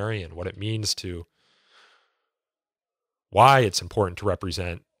libertarian, what it means to why it's important to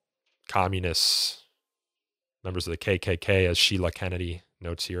represent communists, members of the KKK, as Sheila Kennedy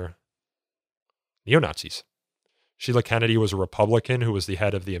notes here, neo-Nazis. Sheila Kennedy was a Republican who was the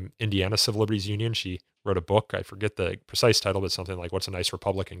head of the Indiana Civil Liberties Union. She wrote a book. I forget the precise title, but something like, "What's a Nice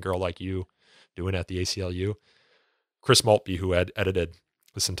Republican Girl Like You Doing at the ACLU?" Chris Maltby, who had edited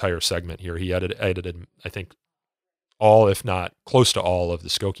this entire segment here, he edited, I think, all, if not close to all, of the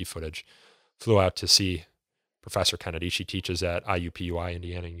Skokie footage, flew out to see Professor Kennedy. She teaches at IUPUI,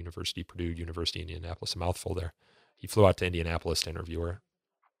 Indiana University, Purdue University, Indianapolis, a mouthful there. He flew out to Indianapolis to interview her.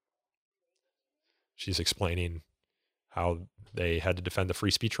 She's explaining how they had to defend the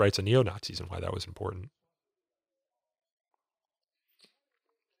free speech rights of neo-Nazis and why that was important.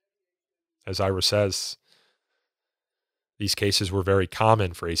 As Ira says, these cases were very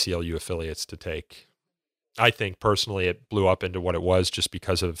common for ACLU affiliates to take. I think personally it blew up into what it was just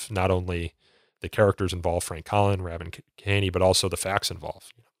because of not only the characters involved, Frank Collin, Rabin Caney, but also the facts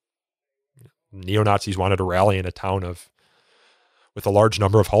involved. Neo-Nazis wanted to rally in a town with a large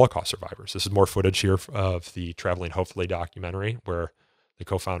number of Holocaust survivors. This is more footage here of the Traveling Hopefully documentary where the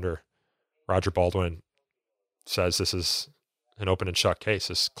co-founder, Roger Baldwin, says this is an open and shut case.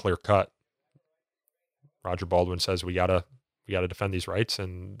 This is clear cut. Roger Baldwin says we gotta defend these rights,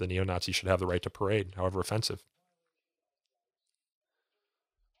 and the neo-Nazis should have the right to parade, however offensive.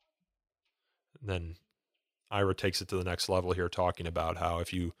 And then Ira takes it to the next level here, talking about how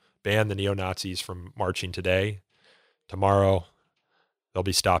if you ban the neo-Nazis from marching today, tomorrow they'll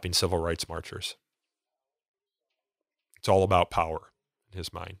be stopping civil rights marchers. It's all about power in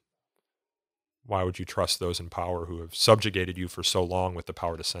his mind. Why would you trust those in power who have subjugated you for so long with the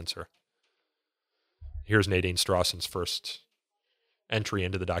power to censor? Here's Nadine Strawson's first entry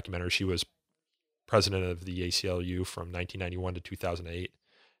into the documentary. She was president of the ACLU from 1991 to 2008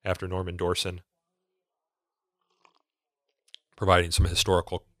 after Norman Dorson, providing some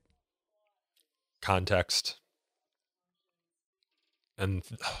historical context. And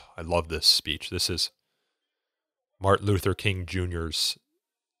I love this speech. This is Martin Luther King Jr.'s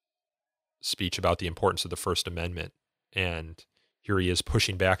speech about the importance of the First Amendment. And here he is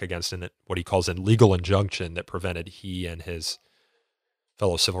pushing back against what he calls a legal injunction that prevented he and his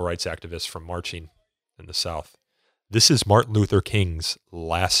fellow civil rights activists from marching in the South. This is Martin Luther King's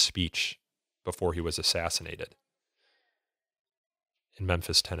last speech before he was assassinated in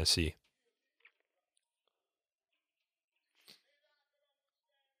Memphis, Tennessee.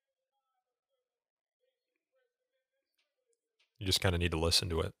 You just kind of need to listen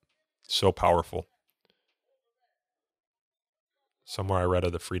to it. So powerful. Somewhere I read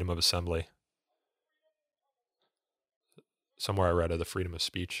of the freedom of assembly. Somewhere I read of the freedom of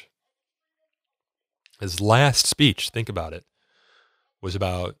speech. His last speech, think about it, was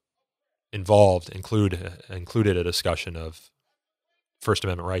included a discussion of First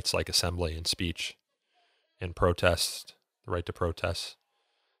Amendment rights like assembly and speech and protest, the right to protest.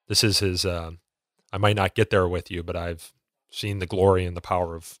 This is his, I might not get there with you, but I've seen the glory and the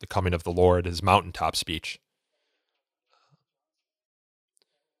power of the coming of the Lord, his mountaintop speech.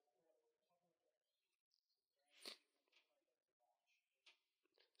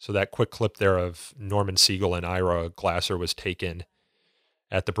 So that quick clip there of Norman Siegel and Ira Glasser was taken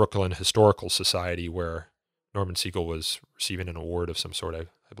at the Brooklyn Historical Society, where Norman Siegel was receiving an award of some sort, I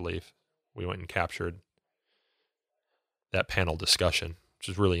believe. We went and captured that panel discussion, which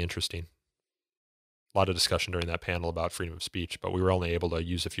is really interesting. A lot of discussion during that panel about freedom of speech, but we were only able to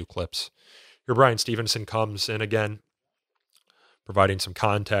use a few clips. Here Bryan Stevenson comes in again, providing some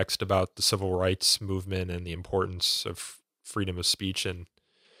context about the civil rights movement and the importance of freedom of speech and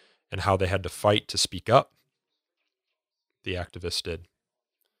how they had to fight to speak up. The activists did.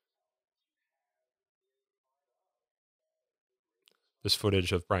 This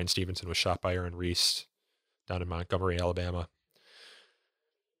footage of Bryan Stevenson was shot by Aaron Reese down in Montgomery, Alabama.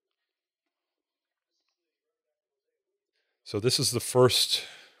 So this is the first,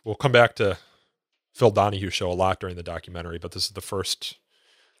 we'll come back to Phil Donahue show a lot during the documentary, but this is the first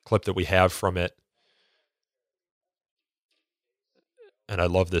clip that we have from it. And I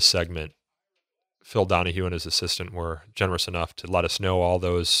love this segment. Phil Donahue and his assistant were generous enough to let us know all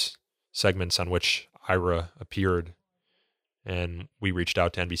those segments on which Ira appeared And we reached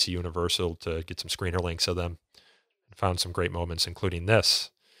out to NBC Universal to get some screener links of them and found some great moments, including this,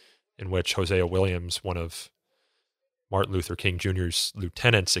 in which Hosea Williams, one of Martin Luther King Jr.'s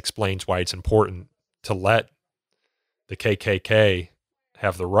lieutenants, explains why it's important to let the KKK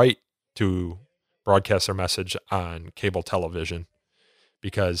have the right to broadcast their message on cable television.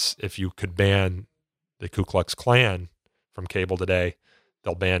 Because if you could ban the Ku Klux Klan from cable today,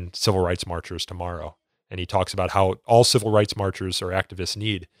 they'll ban civil rights marchers tomorrow. And he talks about how all civil rights marchers or activists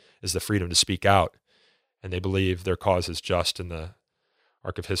need is the freedom to speak out. And they believe their cause is just, and the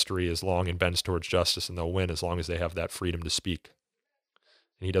arc of history is long and bends towards justice, and they'll win as long as they have that freedom to speak.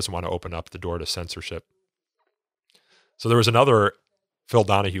 And he doesn't want to open up the door to censorship. So there was another Phil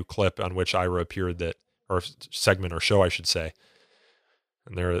Donahue clip on which Ira appeared, or segment or show, I should say.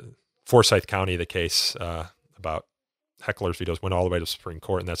 And there, Forsyth County, the case about hecklers' vetoes went all the way to the Supreme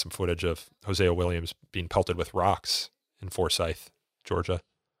Court, and that's some footage of Hosea Williams being pelted with rocks in Forsyth, Georgia.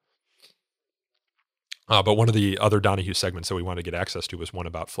 But one of the other Donahue segments that we wanted to get access to was one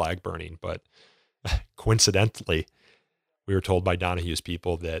about flag burning. But coincidentally, we were told by Donahue's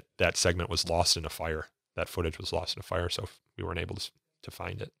people that that segment was lost in a fire. That footage was lost in a fire, so we weren't able to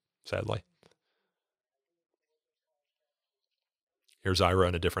find it, sadly. Here's Ira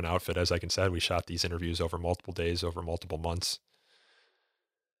in a different outfit. As I said, we shot these interviews over multiple days, over multiple months.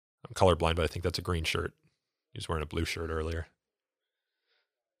 I'm colorblind, but I think that's a green shirt. He was wearing a blue shirt earlier.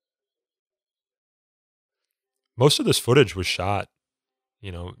 Most of this footage was shot,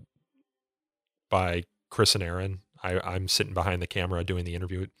 by Chris and Aaron. I'm sitting behind the camera doing the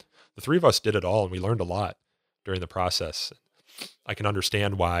interview. The three of us did it all, and we learned a lot during the process. I can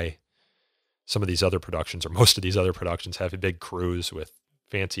understand why some of these other productions, or most of these other productions, have big crews with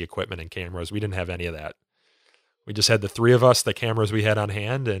fancy equipment and cameras. We didn't have any of that. We just had the three of us, the cameras we had on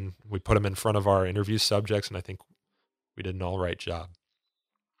hand, and we put them in front of our interview subjects, and I think we did an all right job.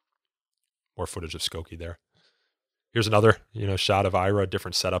 More footage of Skokie there. Here's another, shot of Ira,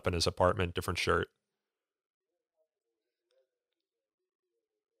 different setup in his apartment, different shirt.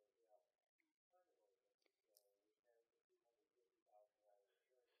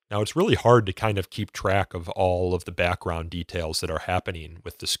 Now, it's really hard to kind of keep track of all of the background details that are happening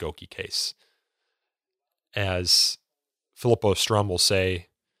with the Skokie case. As Filippo Strum will say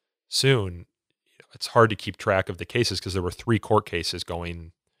soon, it's hard to keep track of the cases because there were 3 court cases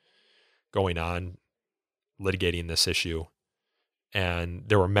going on litigating this issue. And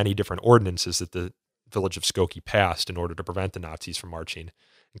there were many different ordinances that the village of Skokie passed in order to prevent the Nazis from marching,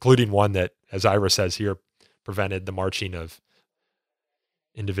 including one that, as Ira says here, prevented the marching of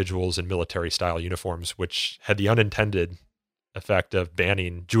individuals in military-style uniforms, which had the unintended effect of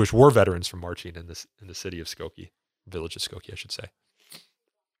banning Jewish war veterans from marching in the city of Skokie, village of Skokie, I should say.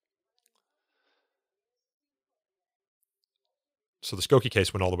 So the Skokie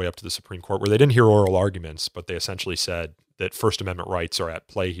case went all the way up to the Supreme Court, where they didn't hear oral arguments, but they essentially said that First Amendment rights are at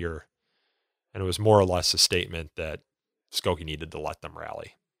play here. And it was more or less a statement that Skokie needed to let them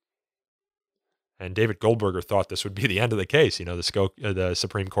rally. And David Goldberger thought this would be the end of the case. The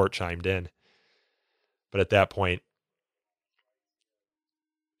Supreme Court chimed in. But at that point,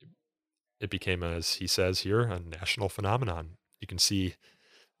 it became, as he says here, a national phenomenon. You can see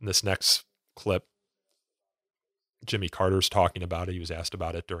in this next clip, Jimmy Carter's talking about it. He was asked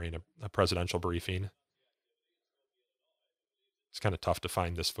about it during a presidential briefing. It's kind of tough to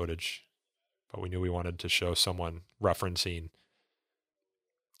find this footage, but we knew we wanted to show someone referencing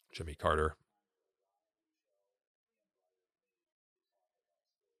Jimmy Carter.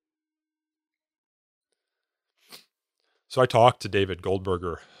 So I talked to David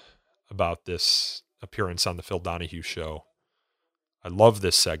Goldberger about this appearance on the Phil Donahue Show. I love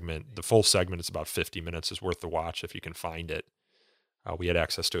this segment. The full segment is about 50 minutes. It's worth the watch if you can find it. We had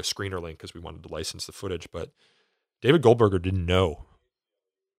access to a screener link because we wanted to license the footage, but David Goldberger didn't know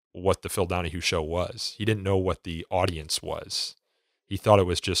what the Phil Donahue Show was. He didn't know what the audience was. He thought it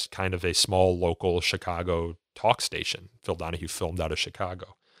was just kind of a small local Chicago talk station. Phil Donahue filmed out of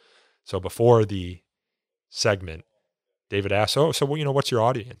Chicago. So before the segment, David asked, what's your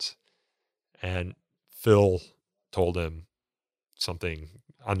audience? And Phil told him something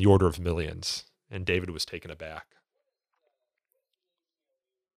on the order of millions, and David was taken aback.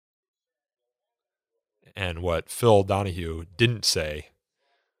 And what Phil Donahue didn't say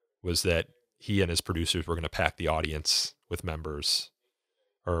was that he and his producers were going to pack the audience with members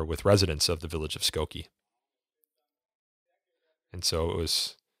or with residents of the village of Skokie. And so it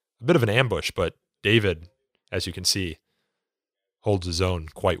was a bit of an ambush, but David, as you can see, holds his own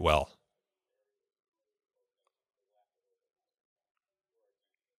quite well.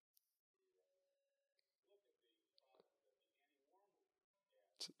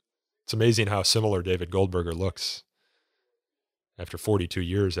 It's amazing how similar David Goldberger looks after 42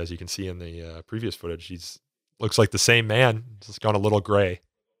 years, as you can see in the previous footage. He's looks like the same man, just gone a little gray,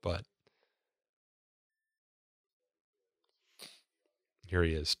 but here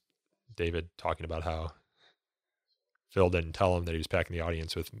he is, David, talking about how Phil didn't tell him that he was packing the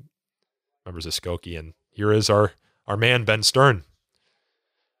audience with members of Skokie. And here is our man, Ben Stern,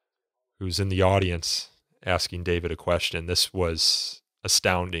 who's in the audience asking David a question. This was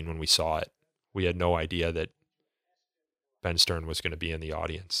astounding when we saw it. We had no idea that Ben Stern was going to be in the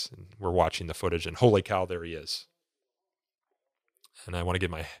audience. And we're watching the footage, and holy cow, there he is. And I want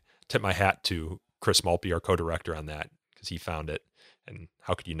to tip my hat to Chris Maltby, our co-director, on that, because he found it. And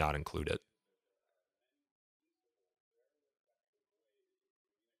how could you not include it?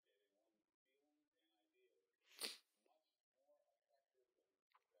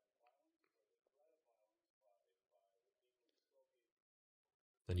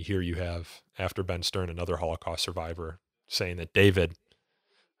 And here you have, after Ben Stern, another Holocaust survivor saying that David,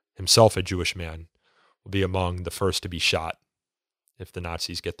 himself a Jewish man, will be among the first to be shot if the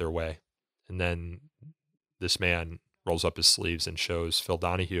Nazis get their way. And then this man rolls up his sleeves and shows Phil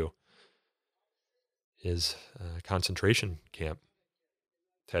Donahue his concentration camp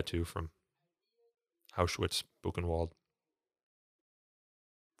tattoo from Auschwitz, Buchenwald.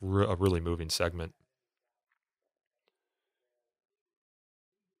 A really moving segment.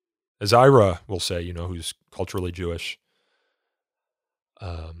 As Ira will say, who's culturally Jewish,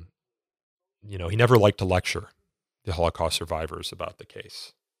 he never liked to lecture the Holocaust survivors about the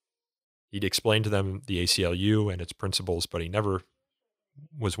case. He'd explain to them the ACLU and its principles, but he never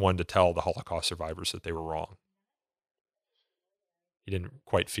was one to tell the Holocaust survivors that they were wrong. He didn't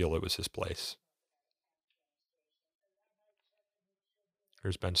quite feel it was his place.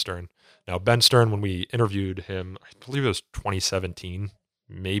 Here's Ben Stern. Now, Ben Stern, when we interviewed him, I believe it was 2017,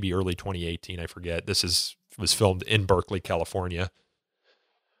 maybe early 2018, I forget. This was filmed in Berkeley, California,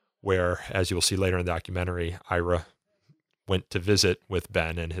 where, as you will see later in the documentary, Ira went to visit with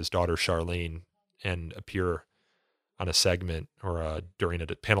Ben and his daughter Charlene and appear on a segment or during a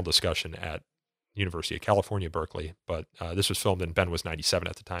panel discussion at University of California, Berkeley. But this was filmed, and Ben was 97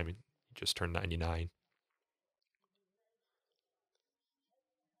 at the time. He just turned 99.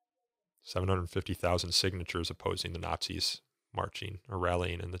 750,000 signatures opposing the Nazis marching or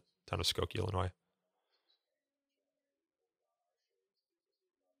rallying in the town of Skokie, Illinois.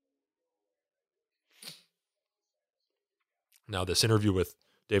 Now, this interview with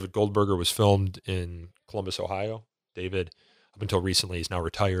David Goldberger was filmed in Columbus, Ohio. David, up until recently, he's now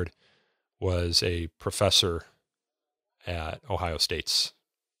retired, was a professor at Ohio State's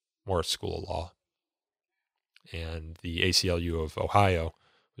Morris School of Law. And the ACLU of Ohio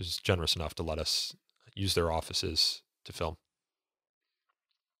was generous enough to let us use their offices to film.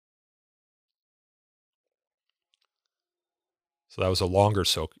 So that was a longer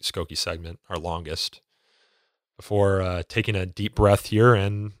Skokie segment, our longest, before taking a deep breath here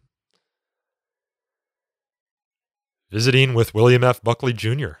and visiting with William F. Buckley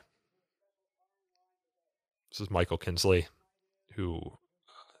Jr. This is Michael Kinsley, who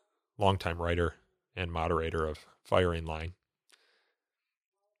longtime writer and moderator of Firing Line.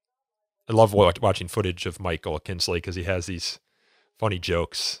 I love watching footage of Michael Kinsley because he has these funny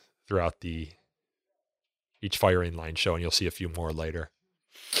jokes throughout each Firing Line show, and you'll see a few more later.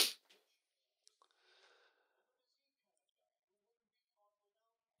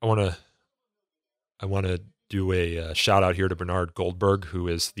 I want to do a shout out here to Bernard Goldberg, who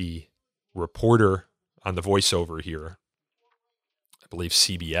is the reporter on the voiceover here, I believe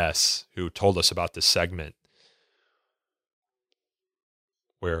CBS, who told us about this segment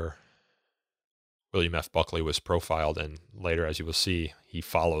where William F. Buckley was profiled, and later, as you will see, he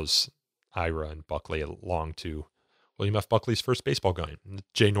follows Ira and Buckley along to William F. Buckley's first baseball game.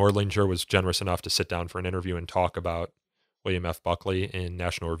 Jay Nordlinger was generous enough to sit down for an interview and talk about William F. Buckley in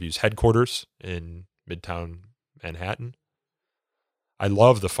National Review's headquarters in Midtown Manhattan. I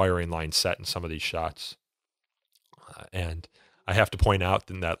love the Firing Line set in some of these shots. And I have to point out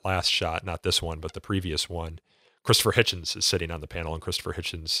in that last shot, not this one, but the previous one, Christopher Hitchens is sitting on the panel, and Christopher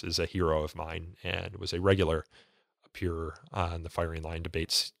Hitchens is a hero of mine and was a regular appearer on the Firing Line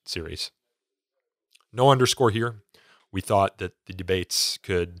debates series. No underscore here. We thought that the debates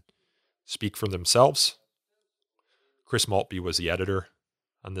could speak for themselves. Chris Maltby was the editor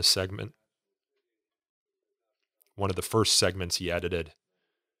on this segment. One of the first segments he edited.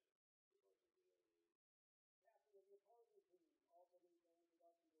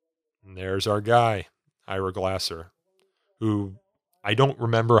 And there's our guy, Ira Glasser, who I don't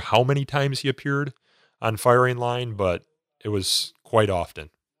remember how many times he appeared on Firing Line, but it was quite often.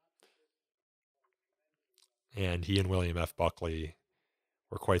 And he and William F. Buckley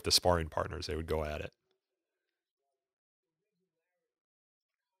were quite the sparring partners. They would go at it.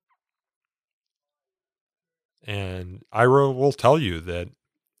 And Ira will tell you that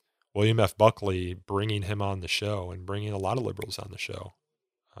William F. Buckley bringing him on the show and bringing a lot of liberals on the show,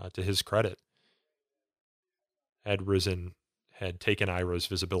 to his credit, had taken Ira's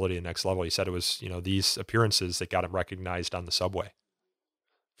visibility to the next level. He said it was, these appearances that got him recognized on the subway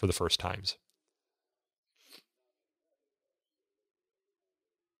for the first times.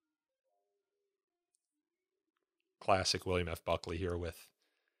 Classic William F. Buckley here with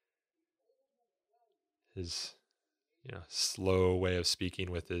his slow way of speaking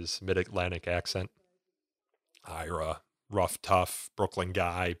with his mid-Atlantic accent. Ira, rough, tough, Brooklyn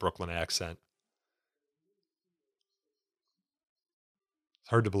guy, Brooklyn accent. It's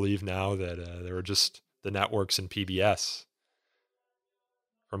hard to believe now that there were just the networks and PBS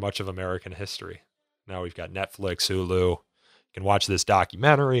for much of American history. Now we've got Netflix, Hulu. You can watch this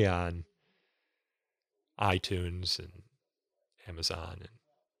documentary on iTunes and Amazon. And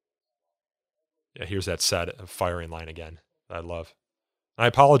yeah, here's that set of firing line again that I love. And I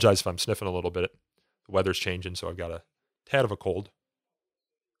apologize if I'm sniffing a little bit. The weather's changing, so I've got a tad of a cold.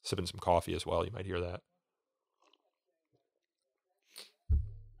 Sipping some coffee as well. You might hear that.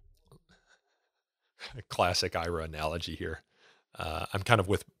 Classic Ira analogy here. I'm kind of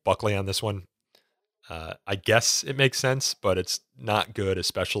with Buckley on this one. I guess it makes sense, but it's not good,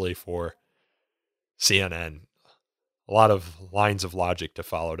 especially for CNN. A lot of lines of logic to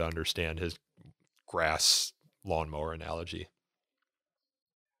follow to understand his grass lawnmower analogy.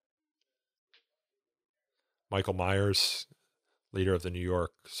 Michael Myers, leader of the New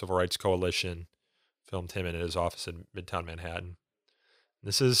York Civil Rights Coalition, filmed him in his office in Midtown Manhattan.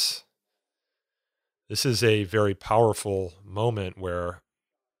 This is a very powerful moment where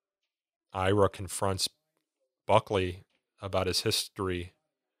Ira confronts Buckley about his history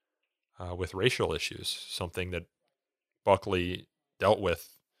with racial issues, something that Buckley dealt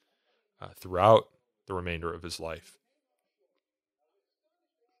with throughout the remainder of his life.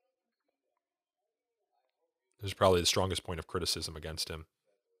 This is probably the strongest point of criticism against him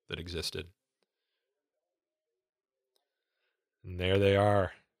that existed. And there they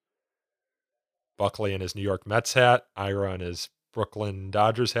are. Buckley in his New York Mets hat, Ira in his Brooklyn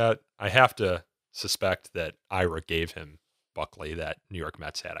Dodgers hat. I have to suspect that Ira gave him Buckley that New York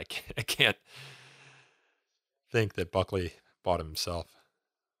Mets hat. I can't think that Buckley bought him himself.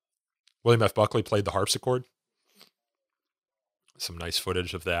 William F. Buckley played the harpsichord. Some nice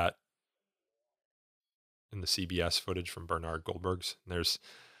footage of that in the CBS footage from Bernard Goldberg's. And there's,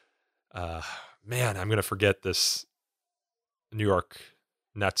 I'm going to forget this New York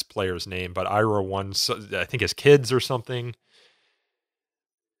Nets player's name, but Ira I think his kids or something,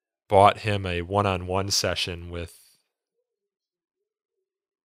 bought him a one-on-one session with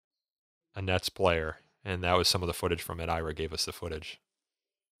a Nets player, and that was some of the footage from it. Ira gave us the footage.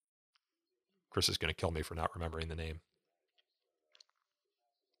 Chris is going to kill me for not remembering the name.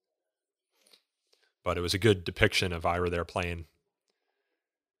 But it was a good depiction of Ira there playing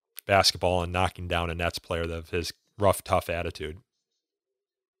basketball and knocking down a Nets player of his rough, tough attitude.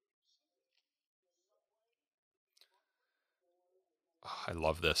 I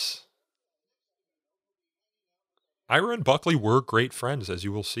love this. Ira and Buckley were great friends, as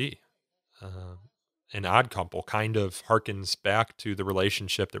you will see. An Odd Couple kind of harkens back to the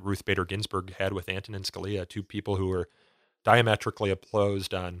relationship that Ruth Bader Ginsburg had with Antonin Scalia, two people who were diametrically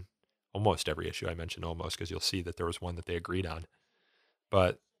opposed on almost every issue. I mentioned almost because you'll see that there was one that they agreed on.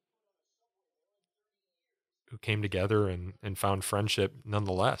 But who came together and found friendship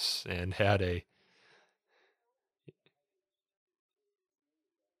nonetheless, and had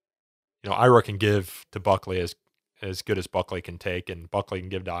Ira can give to Buckley as good as Buckley can take, and Buckley can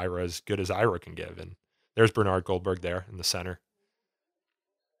give to Ira as good as Ira can give. And there's Bernard Goldberg there in the center.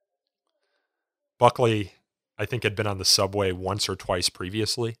 Buckley, I think, had been on the subway once or twice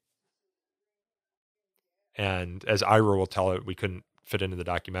previously. And as Ira will tell it, we couldn't fit into the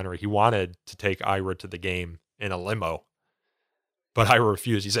documentary. He wanted to take Ira to the game in a limo, but Ira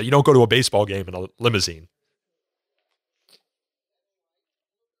refused. He said, "You don't go to a baseball game in a limousine."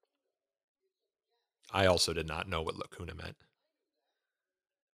 I also did not know what lacuna meant.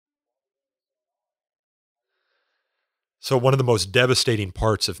 So one of the most devastating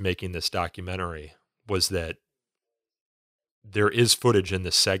parts of making this documentary was that there is footage in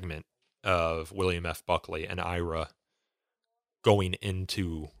this segment of William F. Buckley and Ira going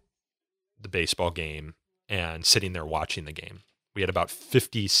into the baseball game and sitting there watching the game. We had about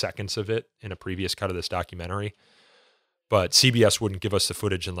 50 seconds of it in a previous cut of this documentary, but CBS wouldn't give us the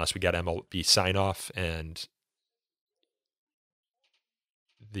footage unless we got MLB sign-off, and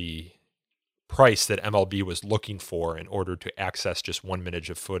the price that MLB was looking for in order to access just 1 minute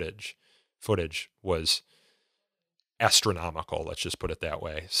of footage was astronomical, let's just put it that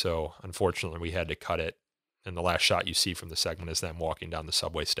way. So unfortunately, we had to cut it. And the last shot you see from the segment is them walking down the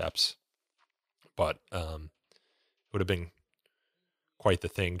subway steps. But it would have been quite the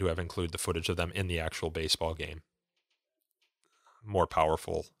thing to have included the footage of them in the actual baseball game. More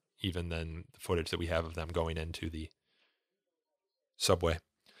powerful even than the footage that we have of them going into the subway.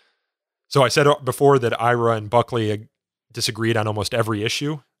 So I said before that Ira and Buckley disagreed on almost every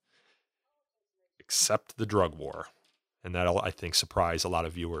issue except the drug war. And that'll, I think, surprise a lot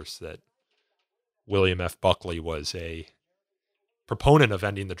of viewers that William F. Buckley was a proponent of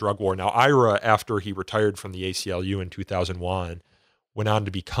ending the drug war. Now, Ira, after he retired from the ACLU in 2001, went on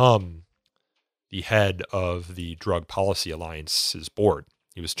to become the head of the Drug Policy Alliance's board.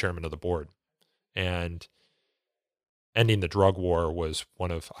 He was chairman of the board. And ending the drug war was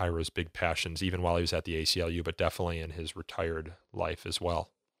one of Ira's big passions, even while he was at the ACLU, but definitely in his retired life as well.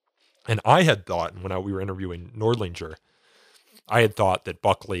 And I had thought, when we were interviewing Nordlinger, I had thought that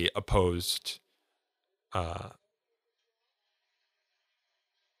Buckley opposed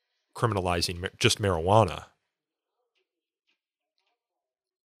criminalizing just marijuana.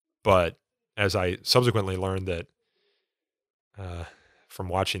 But as I subsequently learned that from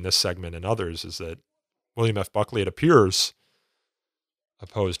watching this segment and others, is that William F. Buckley, it appears,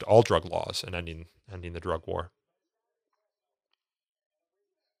 opposed all drug laws and ending the drug war.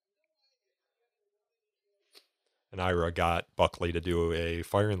 And Ira got Buckley to do a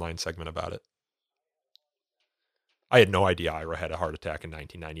firing line segment about it. I had no idea Ira had a heart attack in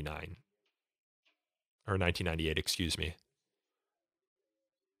 1999. Or 1998, excuse me.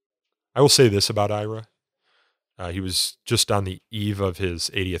 I will say this about Ira. He was just on the eve of his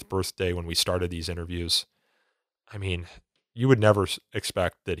 80th birthday when we started these interviews. I mean, you would never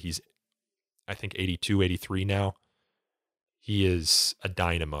expect that he's, I think, 82, 83 now. He is a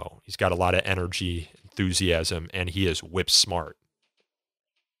dynamo. He's got a lot of energy, enthusiasm, and he is whip smart.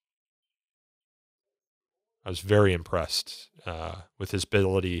 I was very impressed with his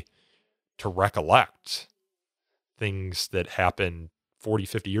ability to recollect things that happened 40,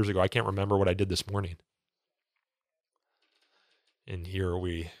 50 years ago. I can't remember what I did this morning. And here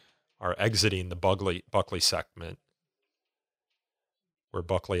we are exiting the Buckley segment, where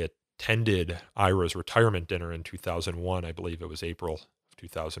Buckley attended Ira's retirement dinner in 2001. I believe it was April of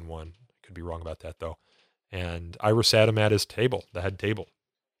 2001. I could be wrong about that, though. And Ira sat him at his table, the head table.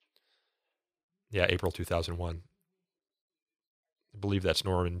 Yeah, April 2001. I believe that's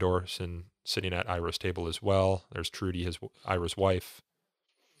Norman Dorson sitting at Ira's table as well. There's Trudy, Ira's wife.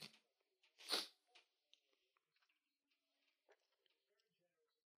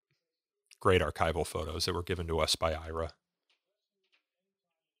 Great archival photos that were given to us by Ira.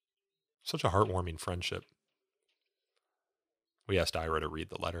 Such a heartwarming friendship. We asked Ira to read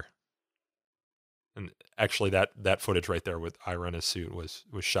the letter. And actually that footage right there with Ira in his suit was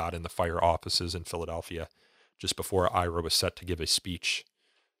shot in the fire offices in Philadelphia just before Ira was set to give a speech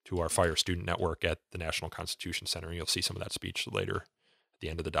to our fire student network at the National Constitution Center. And you'll see some of that speech later at the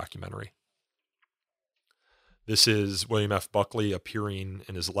end of the documentary. This is William F. Buckley appearing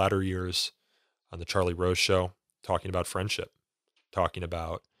in his latter years on the Charlie Rose Show, talking about friendship, talking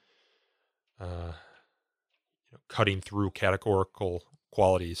about cutting through categorical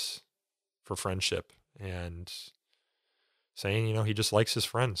qualities for friendship, and saying, he just likes his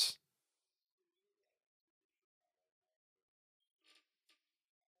friends.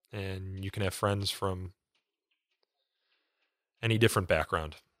 And you can have friends from any different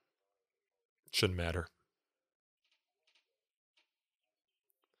background. It shouldn't matter.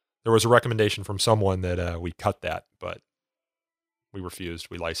 There was a recommendation from someone that we cut that, but we refused.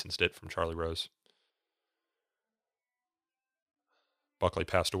 We licensed it from Charlie Rose. Buckley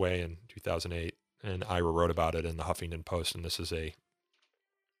passed away in 2008, and Ira wrote about it in the Huffington Post, and this is a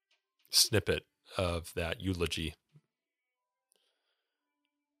snippet of that eulogy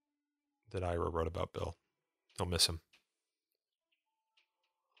that Ira wrote about Bill. He'll miss him.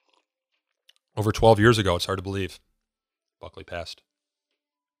 Over 12 years ago, it's hard to believe, Buckley passed.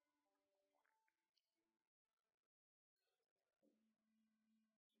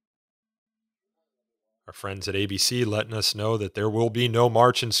 Our friends at ABC letting us know that there will be no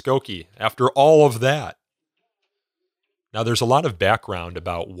march in Skokie after all of that. Now, there's a lot of background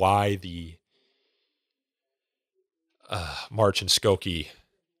about why the march in Skokie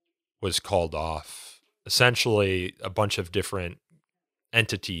was called off. Essentially, a bunch of different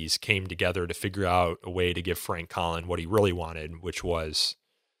entities came together to figure out a way to give Frank Collin what he really wanted, which was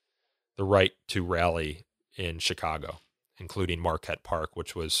the right to rally in Chicago. including Marquette Park,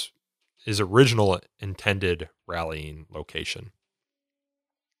 which was his original intended rallying location.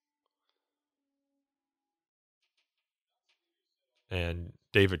 And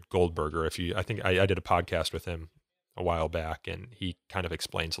David Goldberger, I think I did a podcast with him a while back, and he kind of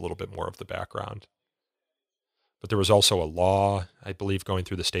explains a little bit more of the background. But there was also a law, I believe, going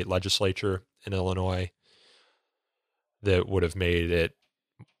through the state legislature in Illinois that would have made it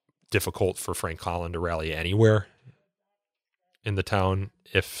difficult for Frank Collin to rally anywhere in the town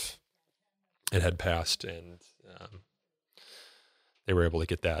if it had passed, and they were able to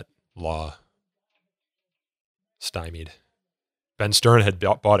get that law stymied. Ben Stern had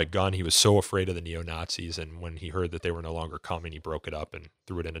bought a gun. He was so afraid of the neo-Nazis, and when he heard that they were no longer coming, he broke it up and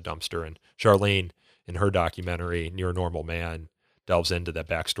threw it in a dumpster. And Charlene, in her documentary, Near Normal Man, delves into that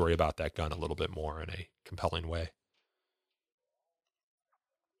backstory about that gun a little bit more in a compelling way.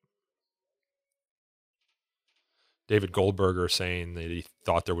 David Goldberger saying that he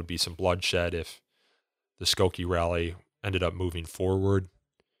thought there would be some bloodshed if the Skokie rally ended up moving forward.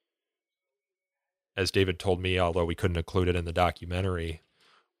 As David told me, although we couldn't include it in the documentary,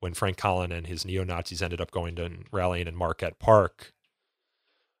 when Frank Collin and his neo-Nazis ended up going to rallying in Marquette Park,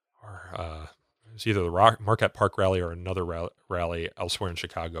 or it was either the Marquette Park rally or another rally elsewhere in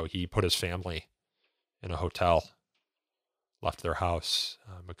Chicago, he put his family in a hotel, left their house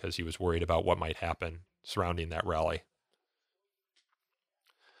because he was worried about what might happen surrounding that rally.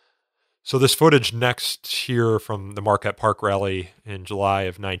 So this footage next here from the Marquette Park rally in July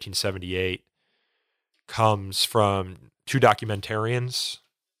of 1978 comes from two documentarians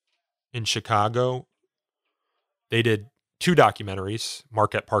in Chicago. They did two documentaries,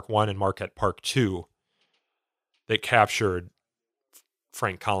 Marquette Park 1 and Marquette Park 2, that captured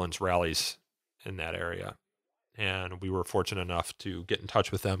Frank Collin's rallies in that area. And we were fortunate enough to get in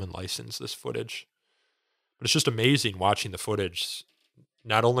touch with them and license this footage. But it's just amazing watching the footage,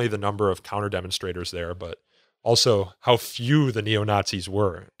 not only the number of counter demonstrators there, but also how few the neo-Nazis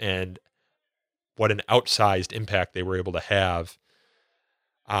were and what an outsized impact they were able to have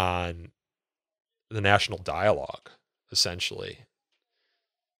on the national dialogue, essentially.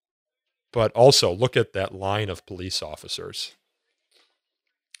 But also, look at that line of police officers.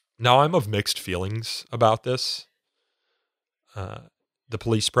 Now, I'm of mixed feelings about this. The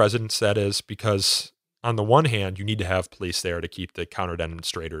police presence, that is, because on the one hand, you need to have police there to keep the counter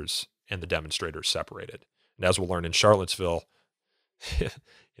demonstrators and the demonstrators separated. And as we'll learn in Charlottesville,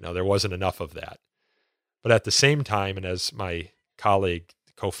 there wasn't enough of that. But at the same time, and as my colleague,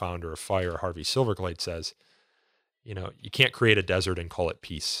 co-founder of FIRE, Harvey Silverglade, says, you can't create a desert and call it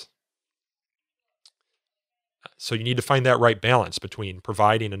peace. So you need to find that right balance between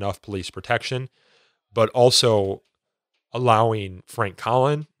providing enough police protection, but also allowing Frank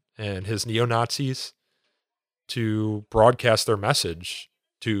Collin and his neo-Nazis to broadcast their message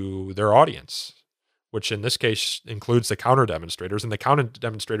to their audience, which in this case includes the counter-demonstrators. And the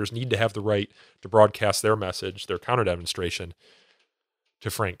counter-demonstrators need to have the right to broadcast their message, their counter-demonstration, to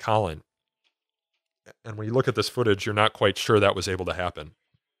Frank Collin. And when you look at this footage, you're not quite sure that was able to happen.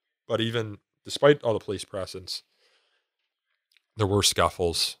 But even despite all the police presence, there were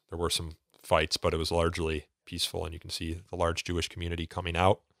scuffles, there were some fights, but it was largely peaceful. And you can see the large Jewish community coming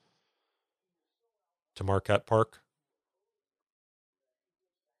out to Marquette Park.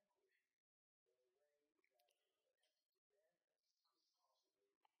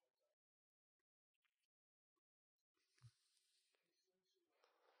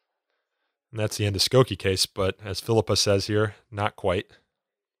 And that's the end of Skokie case, but as Philippa says here, not quite.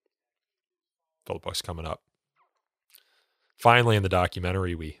 Philippa's coming up. Finally, in the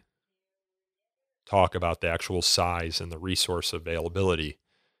documentary, we talk about the actual size and the resource availability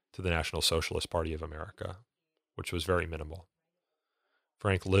to the National Socialist Party of America, which was very minimal.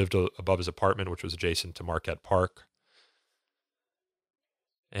 Frank lived above his apartment, which was adjacent to Marquette Park.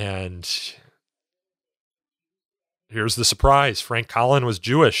 And here's the surprise. Frank Collin was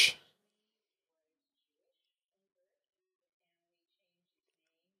Jewish.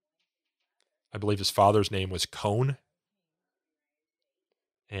 I believe his father's name was Cohn.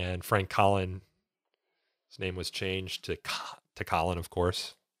 And Frank Collin, his name was changed to Collin, of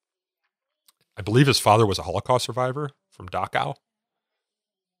course. I believe his father was a Holocaust survivor from Dachau.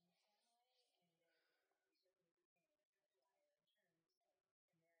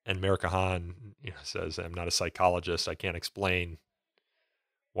 And Meir Kahan says, I'm not a psychologist. I can't explain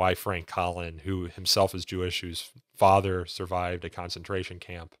why Frank Collin, who himself is Jewish, whose father survived a concentration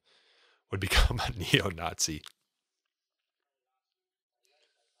camp, would become a neo-Nazi.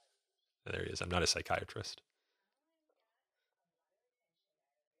 There he is. I'm not a psychiatrist.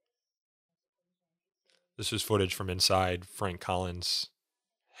 This is footage from inside Frank Collins'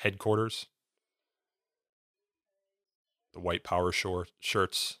 headquarters. The white power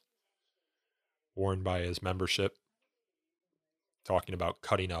shirts worn by his membership, talking about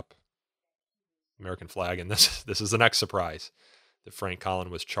cutting up American flag. And this is the next surprise, that Frank Collins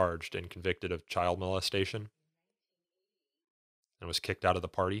was charged and convicted of child molestation and was kicked out of the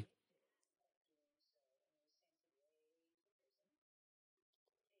party.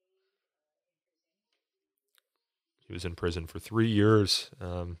 He was in prison for 3 years.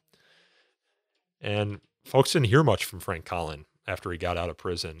 And folks didn't hear much from Frank Collins after he got out of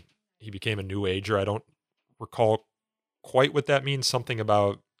prison. He became a New Ager. I don't recall quite what that means. Something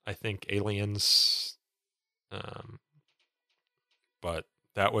about, I think, aliens. But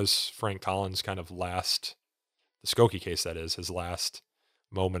that was Frank Collins' kind of last, the Skokie case, that is, his last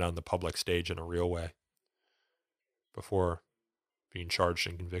moment on the public stage in a real way before being charged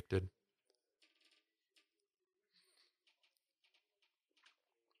and convicted.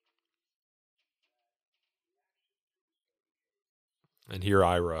 And here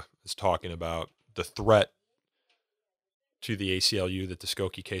Ira is talking about the threat to the ACLU that the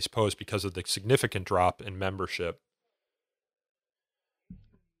Skokie case posed because of the significant drop in membership.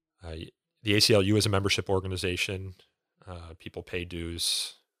 The ACLU is a membership organization. People pay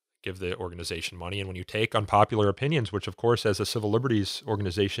dues, give the organization money. And when you take unpopular opinions, which of course as a civil liberties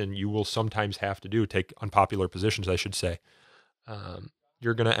organization, you will sometimes have to do, take unpopular positions, I should say,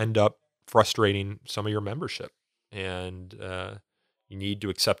 you're going to end up frustrating some of your membership. And you need to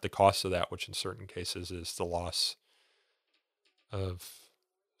accept the cost of that, which in certain cases is the loss of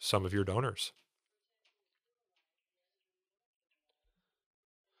some of your donors.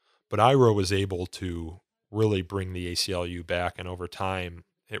 But Ira was able to really bring the ACLU back, and over time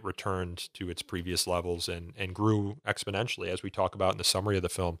it returned to its previous levels and grew exponentially, as we talk about in the summary of the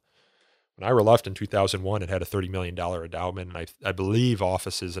film. When Ira left in 2001, it had a $30 million endowment, and I believe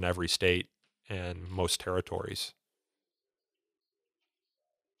offices in every state and most territories.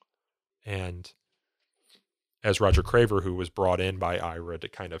 And as Roger Craver, who was brought in by Ira to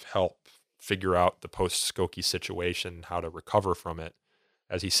kind of help figure out the post-Skokie situation, how to recover from it,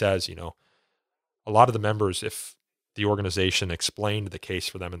 as he says, a lot of the members, if the organization explained the case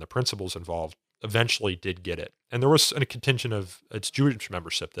for them and the principles involved, eventually did get it. And there was a contingent of its Jewish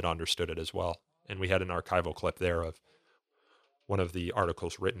membership that understood it as well. And we had an archival clip there of one of the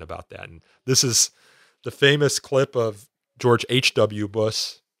articles written about that. And this is the famous clip of George H.W.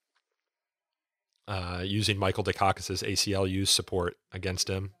 Bush using Michael Dukakis's ACLU's support against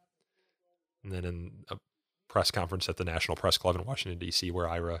him. And then in a press conference at the National Press Club in Washington, D.C., where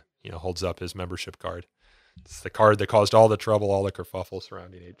Ira, holds up his membership card. It's the card that caused all the trouble, all the kerfuffle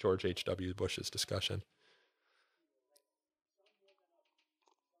surrounding George H.W. Bush's discussion.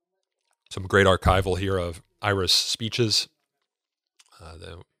 Some great archival here of Ira's speeches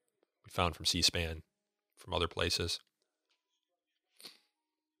that we found from C-SPAN, from other places.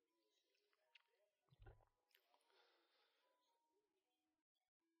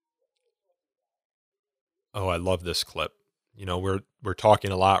 Oh, I love this clip. We're talking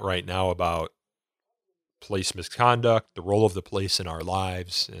a lot right now about police misconduct, the role of the police in our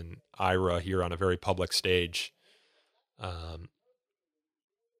lives, and Ira here on a very public stage,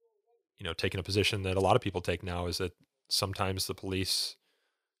 taking a position that a lot of people take now, is that sometimes the police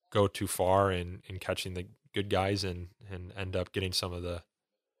go too far in catching the good guys and end up getting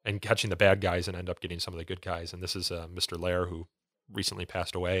and catching the bad guys and end up getting some of the good guys. And this is Mr. Lehr, who recently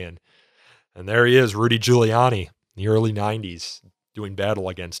passed away, and there he is, Rudy Giuliani, in the early 90s, doing battle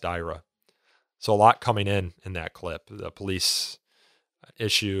against Ira. So a lot coming in that clip. The police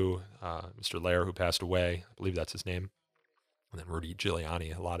issue, Mr. Lehr, who passed away, I believe that's his name, and then Rudy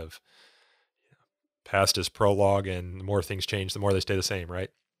Giuliani. A lot of past his prologue, and the more things change, the more they stay the same, right?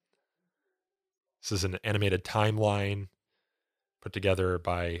 This is an animated timeline put together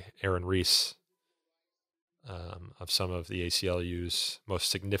by Aaron Reese of some of the ACLU's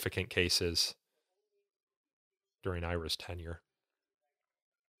most significant cases during Ira's tenure,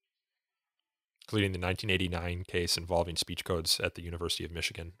 including the 1989 case involving speech codes at the University of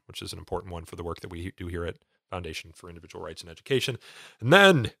Michigan, which is an important one for the work that we do here at Foundation for Individual Rights in Education. And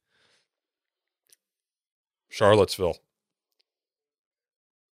then Charlottesville.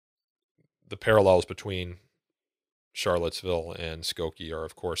 The parallels between Charlottesville and Skokie are,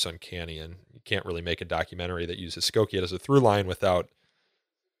 of course, uncanny, and you can't really make a documentary that uses Skokie as a through line without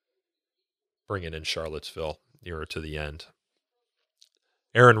bringing in Charlottesville nearer to the end.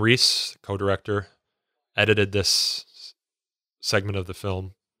 Aaron Reese, co-director, edited this segment of the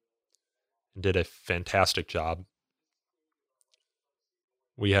film and did a fantastic job.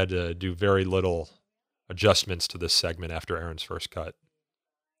 We had to do very little adjustments to this segment after Aaron's first cut.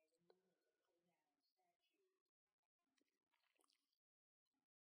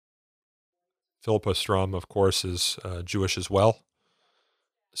 Philippa Strum, of course, is Jewish as well.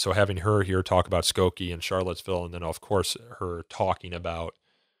 So having her here talk about Skokie and Charlottesville, and then, of course, her talking about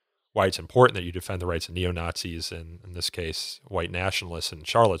why it's important that you defend the rights of neo-Nazis, and in this case, white nationalists in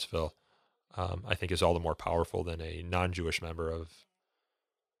Charlottesville, I think is all the more powerful than a non-Jewish member of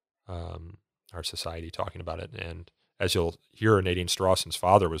our society talking about it. And as you'll hear, Nadine Strawson's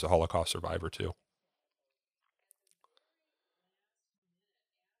father was a Holocaust survivor too.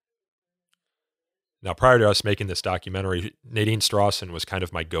 Now, prior to us making this documentary, Nadine Strawson was kind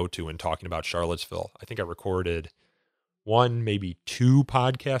of my go-to in talking about Charlottesville. I think I recorded 1, maybe 2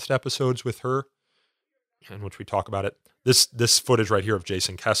 podcast episodes with her in which we talk about it. This footage right here of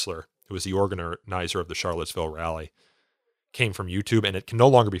Jason Kessler, who was the organizer of the Charlottesville rally, came from YouTube, and it can no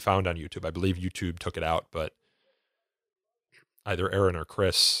longer be found on YouTube. I believe YouTube took it out, but either Aaron or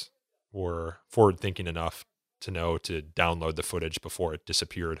Chris were forward-thinking enough to know to download the footage before it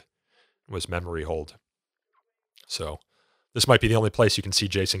disappeared. It was memory hold. So this might be the only place you can see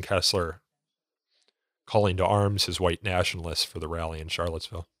Jason Kessler calling to arms his white nationalists for the rally in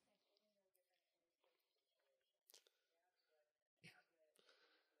Charlottesville.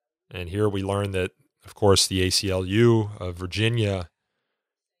 And here we learn that, of course, the ACLU of Virginia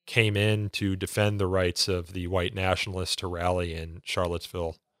came in to defend the rights of the white nationalists to rally in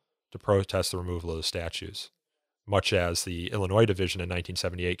Charlottesville to protest the removal of the statues, much as the Illinois division in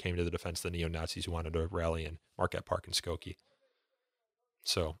 1978 came to the defense of the neo-Nazis who wanted to rally in Marquette Park and Skokie.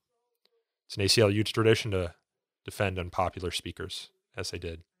 So it's an ACLU tradition to defend unpopular speakers, as they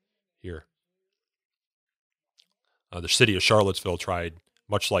did here. The city of Charlottesville tried,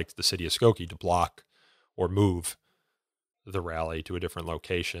 much like the city of Skokie, to block or move the rally to a different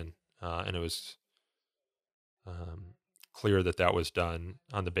location. And it was clear that that was done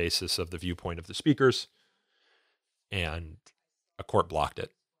on the basis of the viewpoint of the speakers. And a court blocked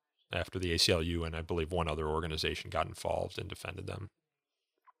it after the ACLU and I believe one other organization got involved and defended them.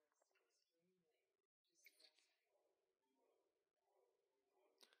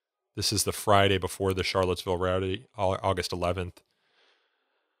 This is the Friday before the Charlottesville rally, August 11th.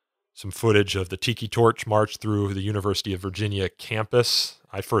 Some footage of the Tiki Torch march through the University of Virginia campus.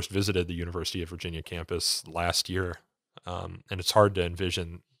 I first visited the University of Virginia campus last year, and it's hard to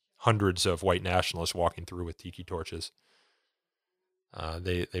envision hundreds of white nationalists walking through with tiki torches.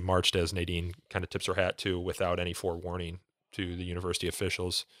 They marched, as Nadine kind of tips her hat to, without any forewarning to the university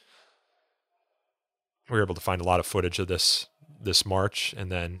officials. We were able to find a lot of footage of this march,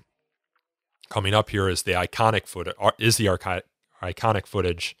 and then coming up here is the iconic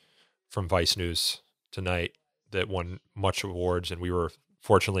footage from Vice News tonight that won much awards, and we were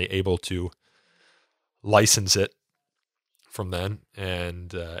fortunately able to license it from then,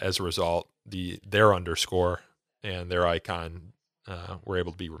 and as a result, their underscore and their icon were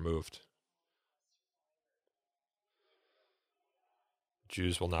able to be removed.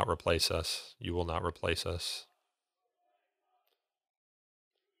 Jews will not replace us. You will not replace us.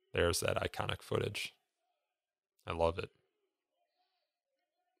 There's that iconic footage. I love it.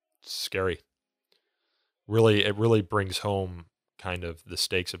 It's scary. It really brings home kind of the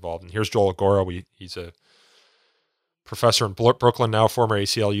stakes involved. And here's Joel Agora. He's a professor in Brooklyn now, former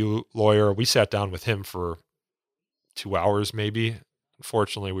ACLU lawyer. We sat down with him for 2 hours maybe.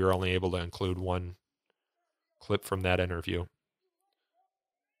 Unfortunately, we were only able to include one clip from that interview.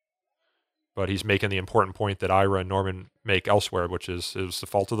 But he's making the important point that Ira and Norman make elsewhere, which is it was the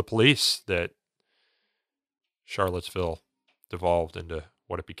fault of the police that Charlottesville devolved into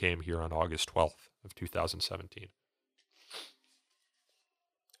what it became here on August 12th of 2017.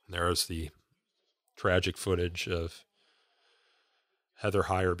 And there is the tragic footage of Heather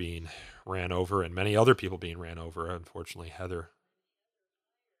Heyer being ran over and many other people being ran over. Unfortunately, Heather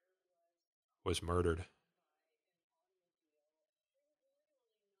was murdered.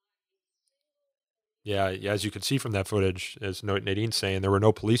 Yeah, as you can see from that footage, as Nadine's saying, there were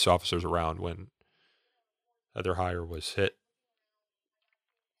no police officers around when Heather Heyer was hit.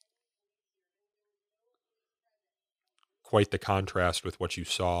 Quite the contrast with what you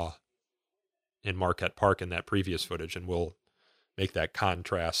saw in Marquette Park in that previous footage, and we'll make that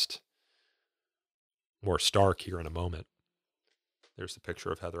contrast more stark here in a moment. There's the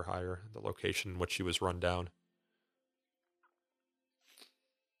picture of Heather Heyer, the location in which she was run down.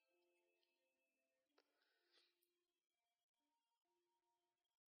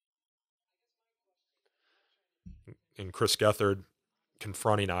 And Chris Gethard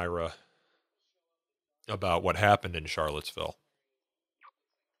confronting Ira about what happened in Charlottesville.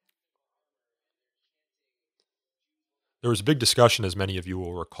 There was a big discussion, as many of you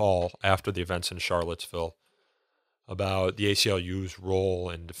will recall, after the events in Charlottesville about the ACLU's role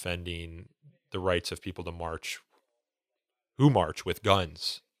in defending the rights of people to march, who march with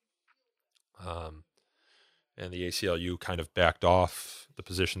guns. And the ACLU kind of backed off the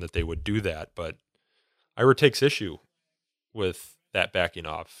position that they would do that. But Ira takes issue with that backing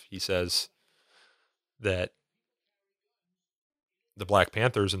off. He says that the Black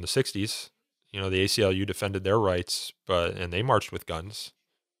Panthers in the 60s, the ACLU defended their rights, and they marched with guns.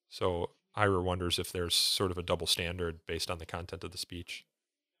 So Ira wonders if there's sort of a double standard based on the content of the speech.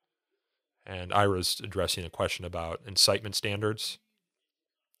 And Ira's addressing a question about incitement standards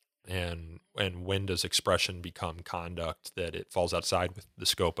and when does expression become conduct that it falls outside with the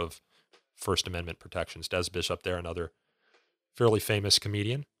scope of First Amendment protections. Des Bishop there, another fairly famous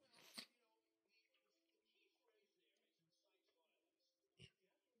comedian.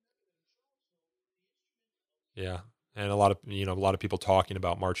 Yeah, and a lot of people talking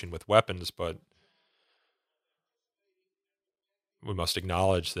about marching with weapons, but we must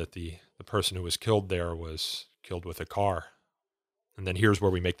acknowledge that the person who was killed there was killed with a car. And then here's where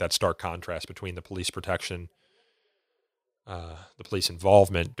we make that stark contrast between the police protection, the police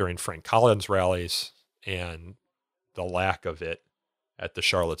involvement during Frank Collins rallies, and the lack of it at the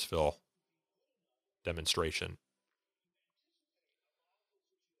Charlottesville demonstration.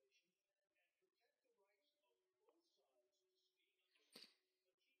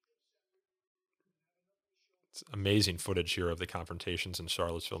 It's amazing footage here of the confrontations in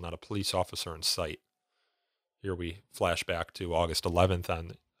Charlottesville, not a police officer in sight. Here we flash back to August 11th on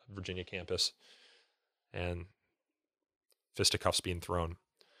the Virginia campus and fisticuffs being thrown.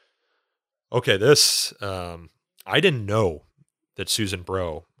 Okay, this, I didn't know that Susan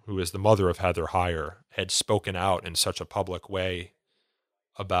Bro, who is the mother of Heather Heyer, had spoken out in such a public way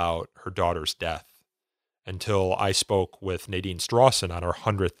about her daughter's death until I spoke with Nadine Strawson on our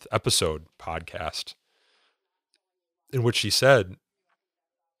 100th episode podcast, in which she said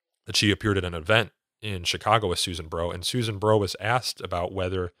that she appeared at an event in Chicago with Susan Bro, and Susan Bro was asked about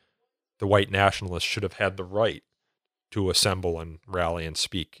whether the white nationalists should have had the right to assemble and rally and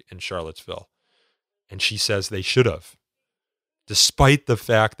speak in Charlottesville. And she says they should have, despite the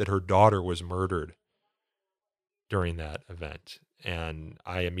fact that her daughter was murdered during that event. And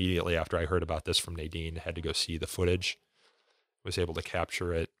I immediately, after I heard about this from Nadine, had to go see the footage, was able to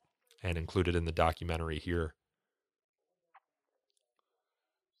capture it and include it in the documentary here.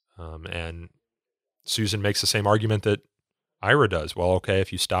 And Susan makes the same argument that Ira does. Well, okay,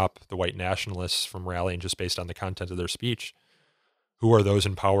 if you stop the white nationalists from rallying just based on the content of their speech, who are those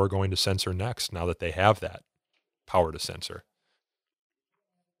in power going to censor next now that they have that power to censor?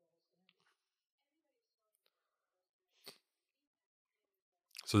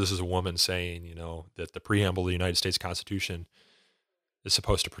 So this is a woman saying, that the preamble of the United States Constitution is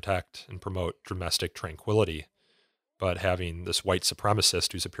supposed to protect and promote domestic tranquility, but having this white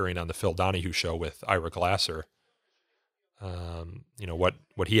supremacist who's appearing on the Phil Donahue show with Ira Glasser,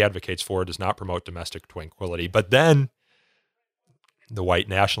 what he advocates for does not promote domestic tranquility. But then the white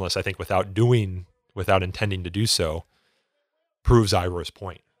nationalist, I think, without intending to do so, proves Ira's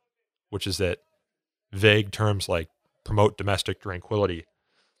point, which is that vague terms like promote domestic tranquility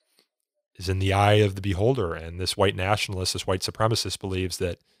is in the eye of the beholder. And this white nationalist, this white supremacist believes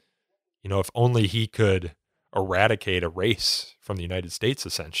that, if only he could eradicate a race from the United States,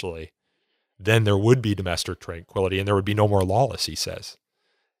 essentially, then there would be domestic tranquility and there would be no more lawless, he says,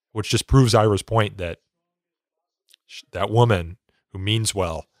 which just proves Ira's point that that woman who means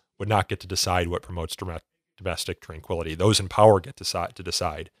well would not get to decide what promotes domestic tranquility. Those in power get to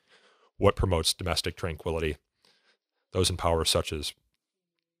decide what promotes domestic tranquility. Those in power, such as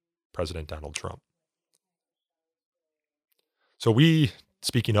President Donald Trump. So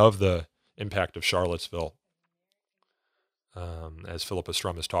speaking of the impact of Charlottesville, as Philippa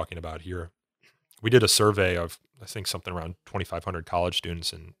Strum is talking about here, we did a survey of, I think, something around 2,500 college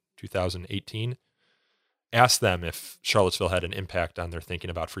students in 2018, asked them if Charlottesville had an impact on their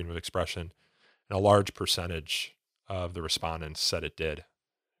thinking about freedom of expression, and a large percentage of the respondents said it did.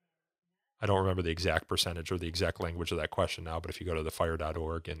 I don't remember the exact percentage or the exact language of that question now, but if you go to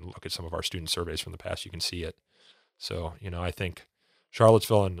thefire.org and look at some of our student surveys from the past, you can see it. So, I think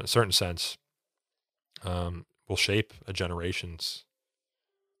Charlottesville, in a certain sense, will shape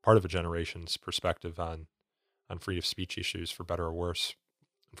part of a generation's perspective on freedom of speech issues, for better or worse.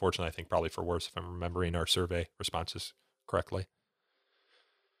 Unfortunately, I think probably for worse, if I'm remembering our survey responses correctly.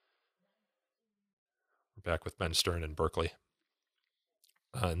 We're back with Ben Stern in Berkeley.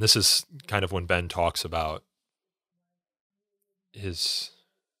 And this is kind of when Ben talks about his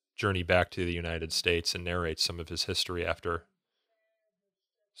journey back to the United States and narrates some of his history after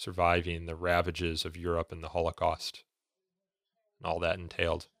surviving the ravages of Europe and the Holocaust and all that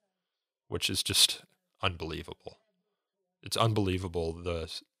entailed, which is just unbelievable. It's unbelievable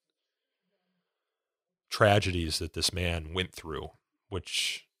the tragedies that this man went through,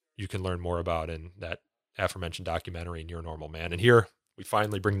 which you can learn more about in that aforementioned documentary, Near Normal Man. And here we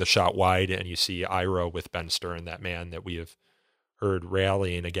finally bring the shot wide, and you see Ira with Ben Stern, that man that we have heard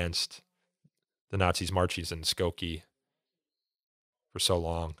rallying against the Nazis' marches in Skokie for so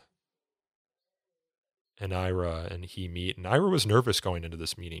long. And Ira and he meet, and Ira was nervous going into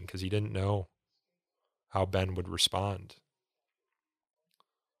this meeting because he didn't know how Ben would respond.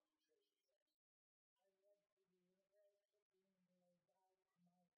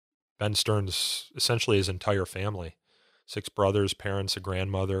 Ben Stern's essentially his entire family, 6 brothers, parents, a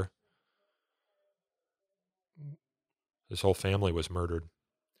grandmother. His whole family was murdered.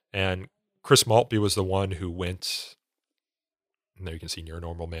 And Chris Maltby was the one who went, and there you can see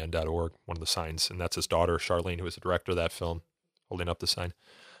nearnormalman.org, one of the signs, and that's his daughter, Charlene, who was the director of that film, holding up the sign.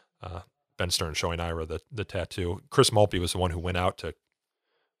 Ben Stern showing Ira the tattoo. Chris Maltby was the one who went out to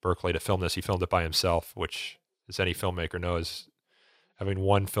Berkeley to film this. He filmed it by himself, which, as any filmmaker knows, having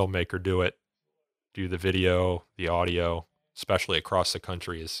one filmmaker do the video, the audio, especially across the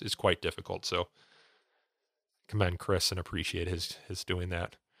country, is quite difficult. So commend Chris and appreciate his doing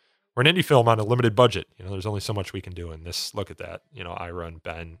that. We're an indie film on a limited budget. There's only so much we can do in this. Look at that. Ira and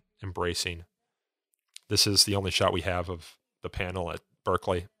Ben embracing. This is the only shot we have of the panel at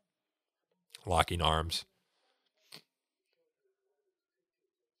Berkeley, locking arms.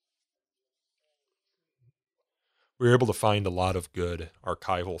 We were able to find a lot of good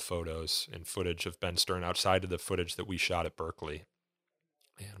archival photos and footage of Ben Stern outside of the footage that we shot at Berkeley.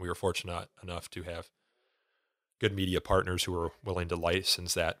 And we were fortunate enough to have good media partners who were willing to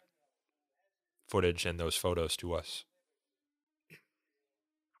license that footage and those photos to us.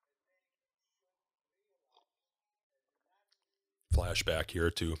 Flashback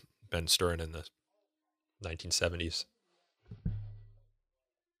here to Ben Stern in the 1970s.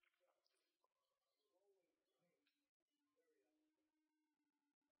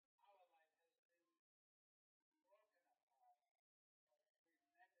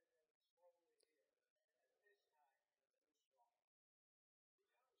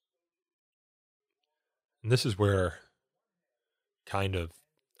 And this is where kind of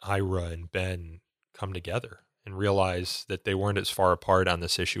Ira and Ben come together and realize that they weren't as far apart on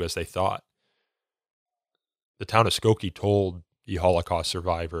this issue as they thought. The town of Skokie told the Holocaust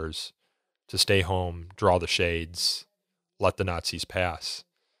survivors to stay home, draw the shades, let the Nazis pass.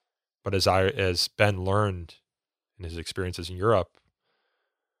 But as Ben learned in his experiences in Europe,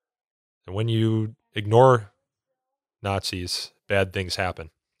 and when you ignore Nazis, bad things happen.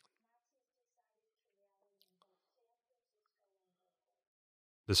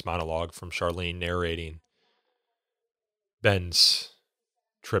 This monologue from Charlene narrating Ben's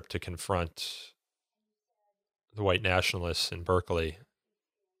trip to confront the white nationalists in Berkeley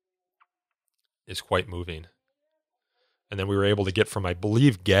is quite moving. And then we were able to get from, I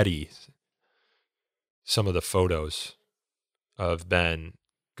believe, Getty, some of the photos of Ben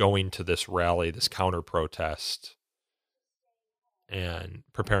going to this rally, this counter-protest, and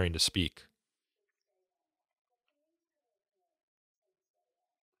preparing to speak.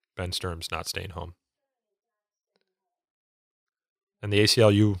 Ben Stern's not staying home. And the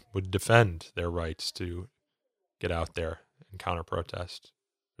ACLU would defend their rights to get out there and counter-protest.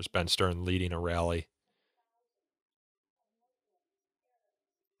 There's Ben Stern leading a rally,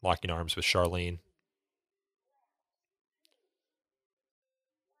 locking arms with Charlene.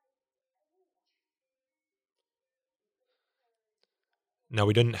 Now,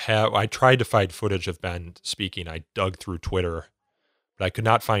 I tried to find footage of Ben speaking. I dug through Twitter, but I could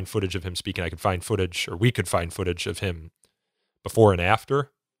not find footage of him speaking. We could find footage of him before and after,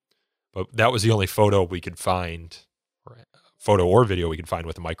 but that was the only photo we could find, photo or video we could find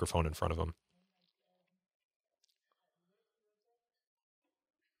with a microphone in front of him.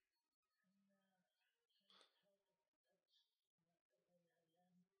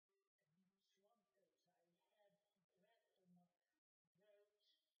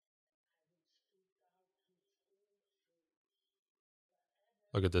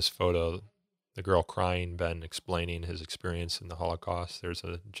 Look at this photo. The girl crying, Ben explaining his experience in the Holocaust. There's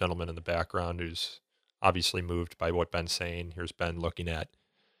a gentleman in the background who's obviously moved by what Ben's saying. Here's Ben looking at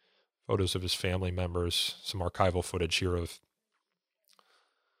photos of his family members, some archival footage here of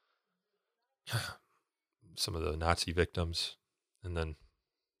some of the Nazi victims, and then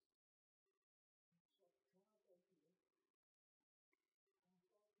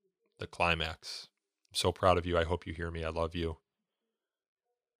the climax. I'm so proud of you. I hope you hear me. I love you.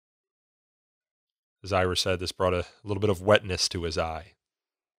 As Ira said, this brought a little bit of wetness to his eye.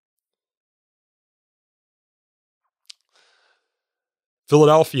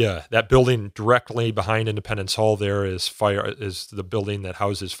 Philadelphia, that building directly behind Independence Hall there is the building that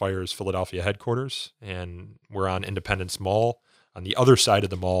houses Fire's Philadelphia headquarters. And we're on Independence Mall, on the other side of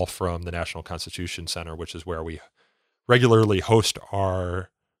the mall from the National Constitution Center, which is where we regularly host our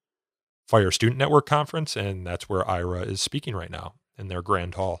Fire Student Network conference. And that's where Ira is speaking right now in their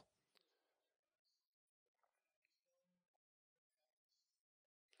grand hall.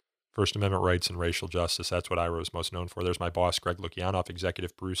 First Amendment rights and racial justice. That's what Ira is most known for. There's my boss, Greg Lukianoff,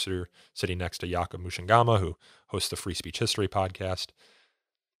 executive producer, sitting next to Jakob Mushangama, who hosts the Free Speech History podcast.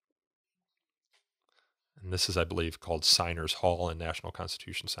 And this is, I believe, called Signers Hall in National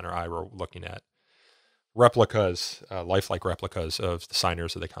Constitution Center. Ira looking at replicas, lifelike replicas of the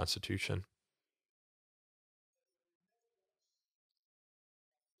signers of the Constitution.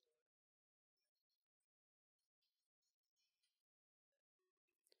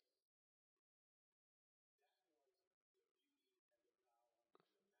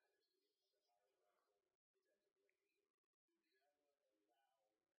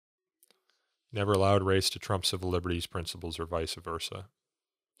 Never allowed race to trump civil liberties principles or vice versa.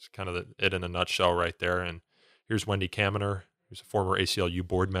 It's kind of it in a nutshell right there. And here's Wendy Kaminer, who's a former ACLU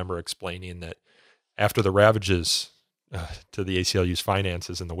board member, explaining that after the ravages to the ACLU's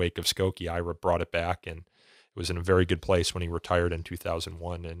finances in the wake of Skokie, Ira brought it back, and it was in a very good place when he retired in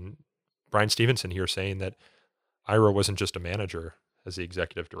 2001. And Brian Stevenson here saying that Ira wasn't just a manager as the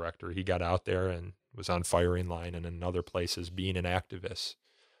executive director. He got out there and was on firing line and in other places being an activist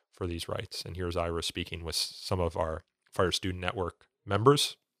for these rights. And here's Ira speaking with some of our Fire Student Network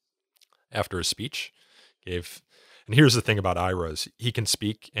members after his speech. And here's the thing about Ira is he can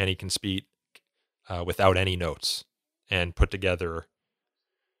speak, and he can speak without any notes and put together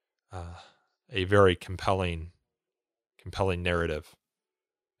a very compelling narrative.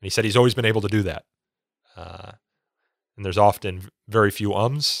 And he said he's always been able to do that. And there's often very few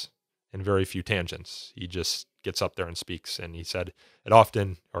ums and very few tangents. He just gets up there and speaks. And he said it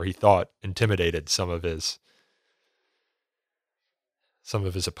often, or he thought, intimidated some of his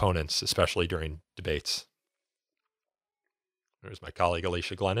opponents, especially during debates. There's my colleague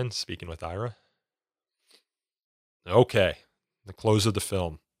Alicia Glennon speaking with Ira. Okay, the close of the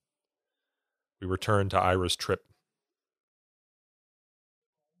film. We return to Ira's trip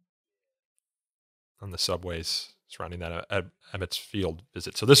on the subways surrounding that Emmett's Field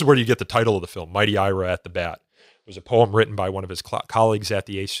visit. So this is where you get the title of the film, Mighty Ira at the Bat. It was a poem written by one of his colleagues at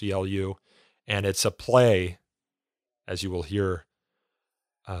the ACLU, and it's a play, as you will hear,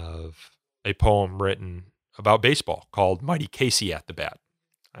 of a poem written about baseball called Mighty Casey at the Bat.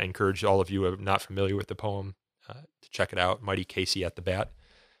 I encourage all of you who are not familiar with the poem to check it out, Mighty Casey at the Bat.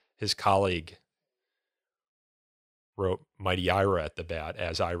 His colleague wrote Mighty Ira at the Bat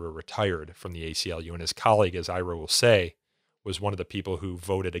as Ira retired from the ACLU. And his colleague, as Ira will say, was one of the people who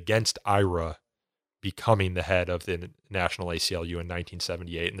voted against Ira becoming the head of the National ACLU in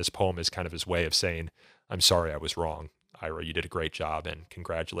 1978. And this poem is kind of his way of saying, I'm sorry I was wrong. Ira, you did a great job, and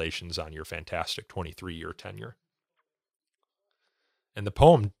congratulations on your fantastic 23-year tenure. And the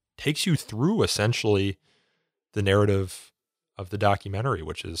poem takes you through essentially the narrative of the documentary,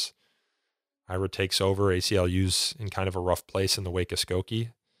 which is Ira takes over. ACLU's in kind of a rough place in the wake of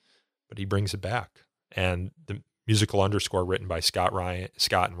Skokie, but he brings it back. And the musical underscore written by Scott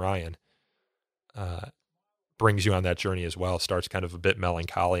and Ryan brings you on that journey as well. Starts kind of a bit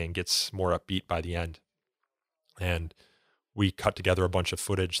melancholy and gets more upbeat by the end. And we cut together a bunch of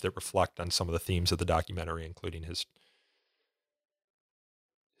footage that reflect on some of the themes of the documentary, including his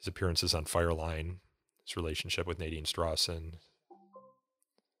appearances on Fireline, his relationship with Nadine Strauss, and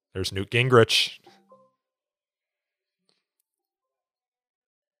there's Newt Gingrich.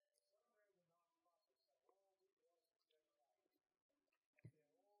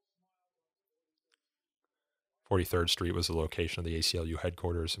 "43rd Street was the location of the ACLU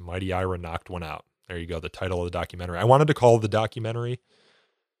headquarters. Mighty Ira knocked one out." There you go, the title of the documentary. I wanted to call the documentary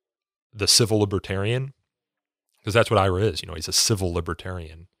The Civil Libertarian, because that's what Ira is. You know, he's a civil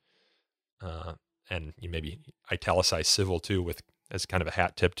libertarian. And you maybe italicize civil too, as kind of a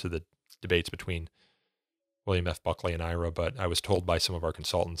hat tip to the debates between William F. Buckley and Ira. But I was told by some of our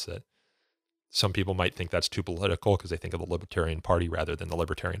consultants that some people might think that's too political because they think of the Libertarian Party rather than the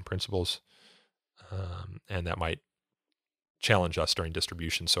libertarian principles. And that might challenge us during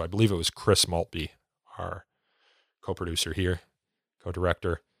distribution. So I believe it was Chris Maltby, our co-producer here,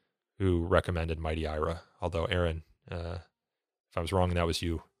 co-director, who recommended Mighty Ira. Although, Aaron, if I was wrong, that was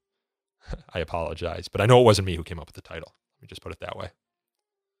you. I apologize. But I know it wasn't me who came up with the title. Let me just put it that way.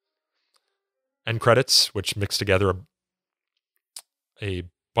 End credits, which mix together a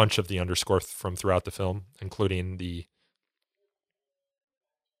bunch of the underscore from throughout the film, including the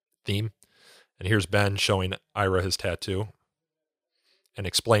theme. And here's Ben showing Ira his tattoo and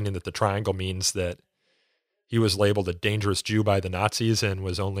explaining that the triangle means that he was labeled a dangerous Jew by the Nazis and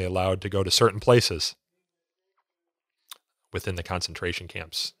was only allowed to go to certain places within the concentration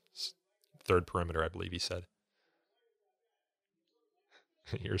camps. Third perimeter, I believe he said.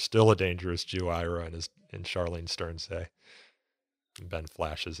 You're still a dangerous Jew, Ira, and Charlene Stern say. And Ben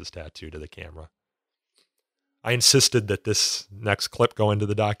flashes his tattoo to the camera. I insisted that this next clip go into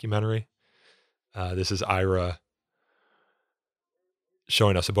the documentary. This is Ira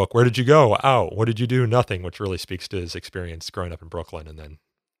showing us a book. Where did you go? Out. What did you do? Nothing, which really speaks to his experience growing up in Brooklyn. And then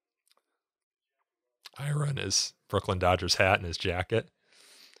Ira in his Brooklyn Dodgers hat and his jacket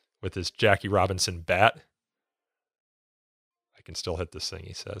with his Jackie Robinson bat. I can still hit this thing,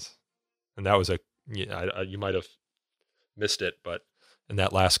 he says. And that was you might have missed it, but in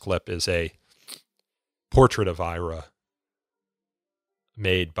that last clip is a portrait of Ira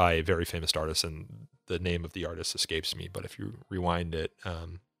made by a very famous artist, and the name of the artist escapes me, but if you rewind it,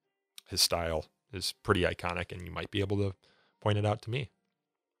 his style is pretty iconic, and you might be able to point it out to me.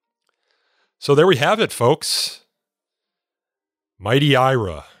 So there we have it, folks. Mighty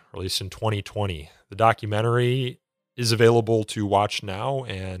Ira, released in 2020. The documentary is available to watch now,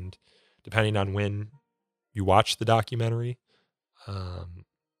 and depending on when you watch the documentary,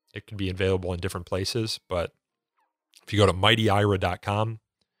 it can be available in different places, but if you go to mightyira.com,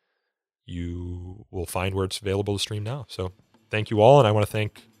 you will find where it's available to stream now. So thank you all, and I want to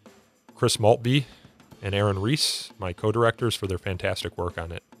thank Chris Maltby and Aaron Reese, my co-directors, for their fantastic work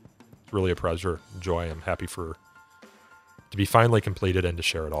on it. It's really a pleasure, joy. I'm happy to be finally completed and to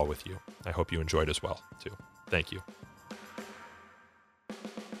share it all with you. I hope you enjoyed as well, too. Thank you.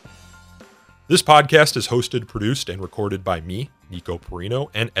 This podcast is hosted, produced, and recorded by me, Nico Perino,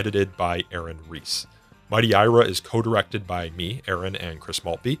 and edited by Aaron Reese. Mighty Ira is co-directed by me, Aaron, and Chris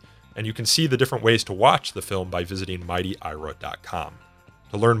Maltby, and you can see the different ways to watch the film by visiting mightyira.com.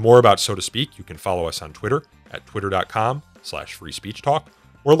 To learn more about So to Speak, you can follow us on Twitter at twitter.com/freespeechtalk,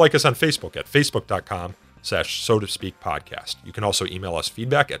 or like us on Facebook at facebook.com/So to Speak podcast. You can also email us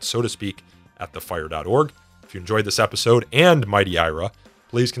feedback at sotospeak@thefire.org. If you enjoyed this episode and Mighty Ira,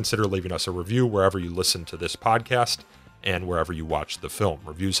 please consider leaving us a review wherever you listen to this podcast and wherever you watch the film.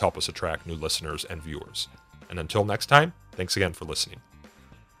 Reviews help us attract new listeners and viewers. And until next time, thanks again for listening.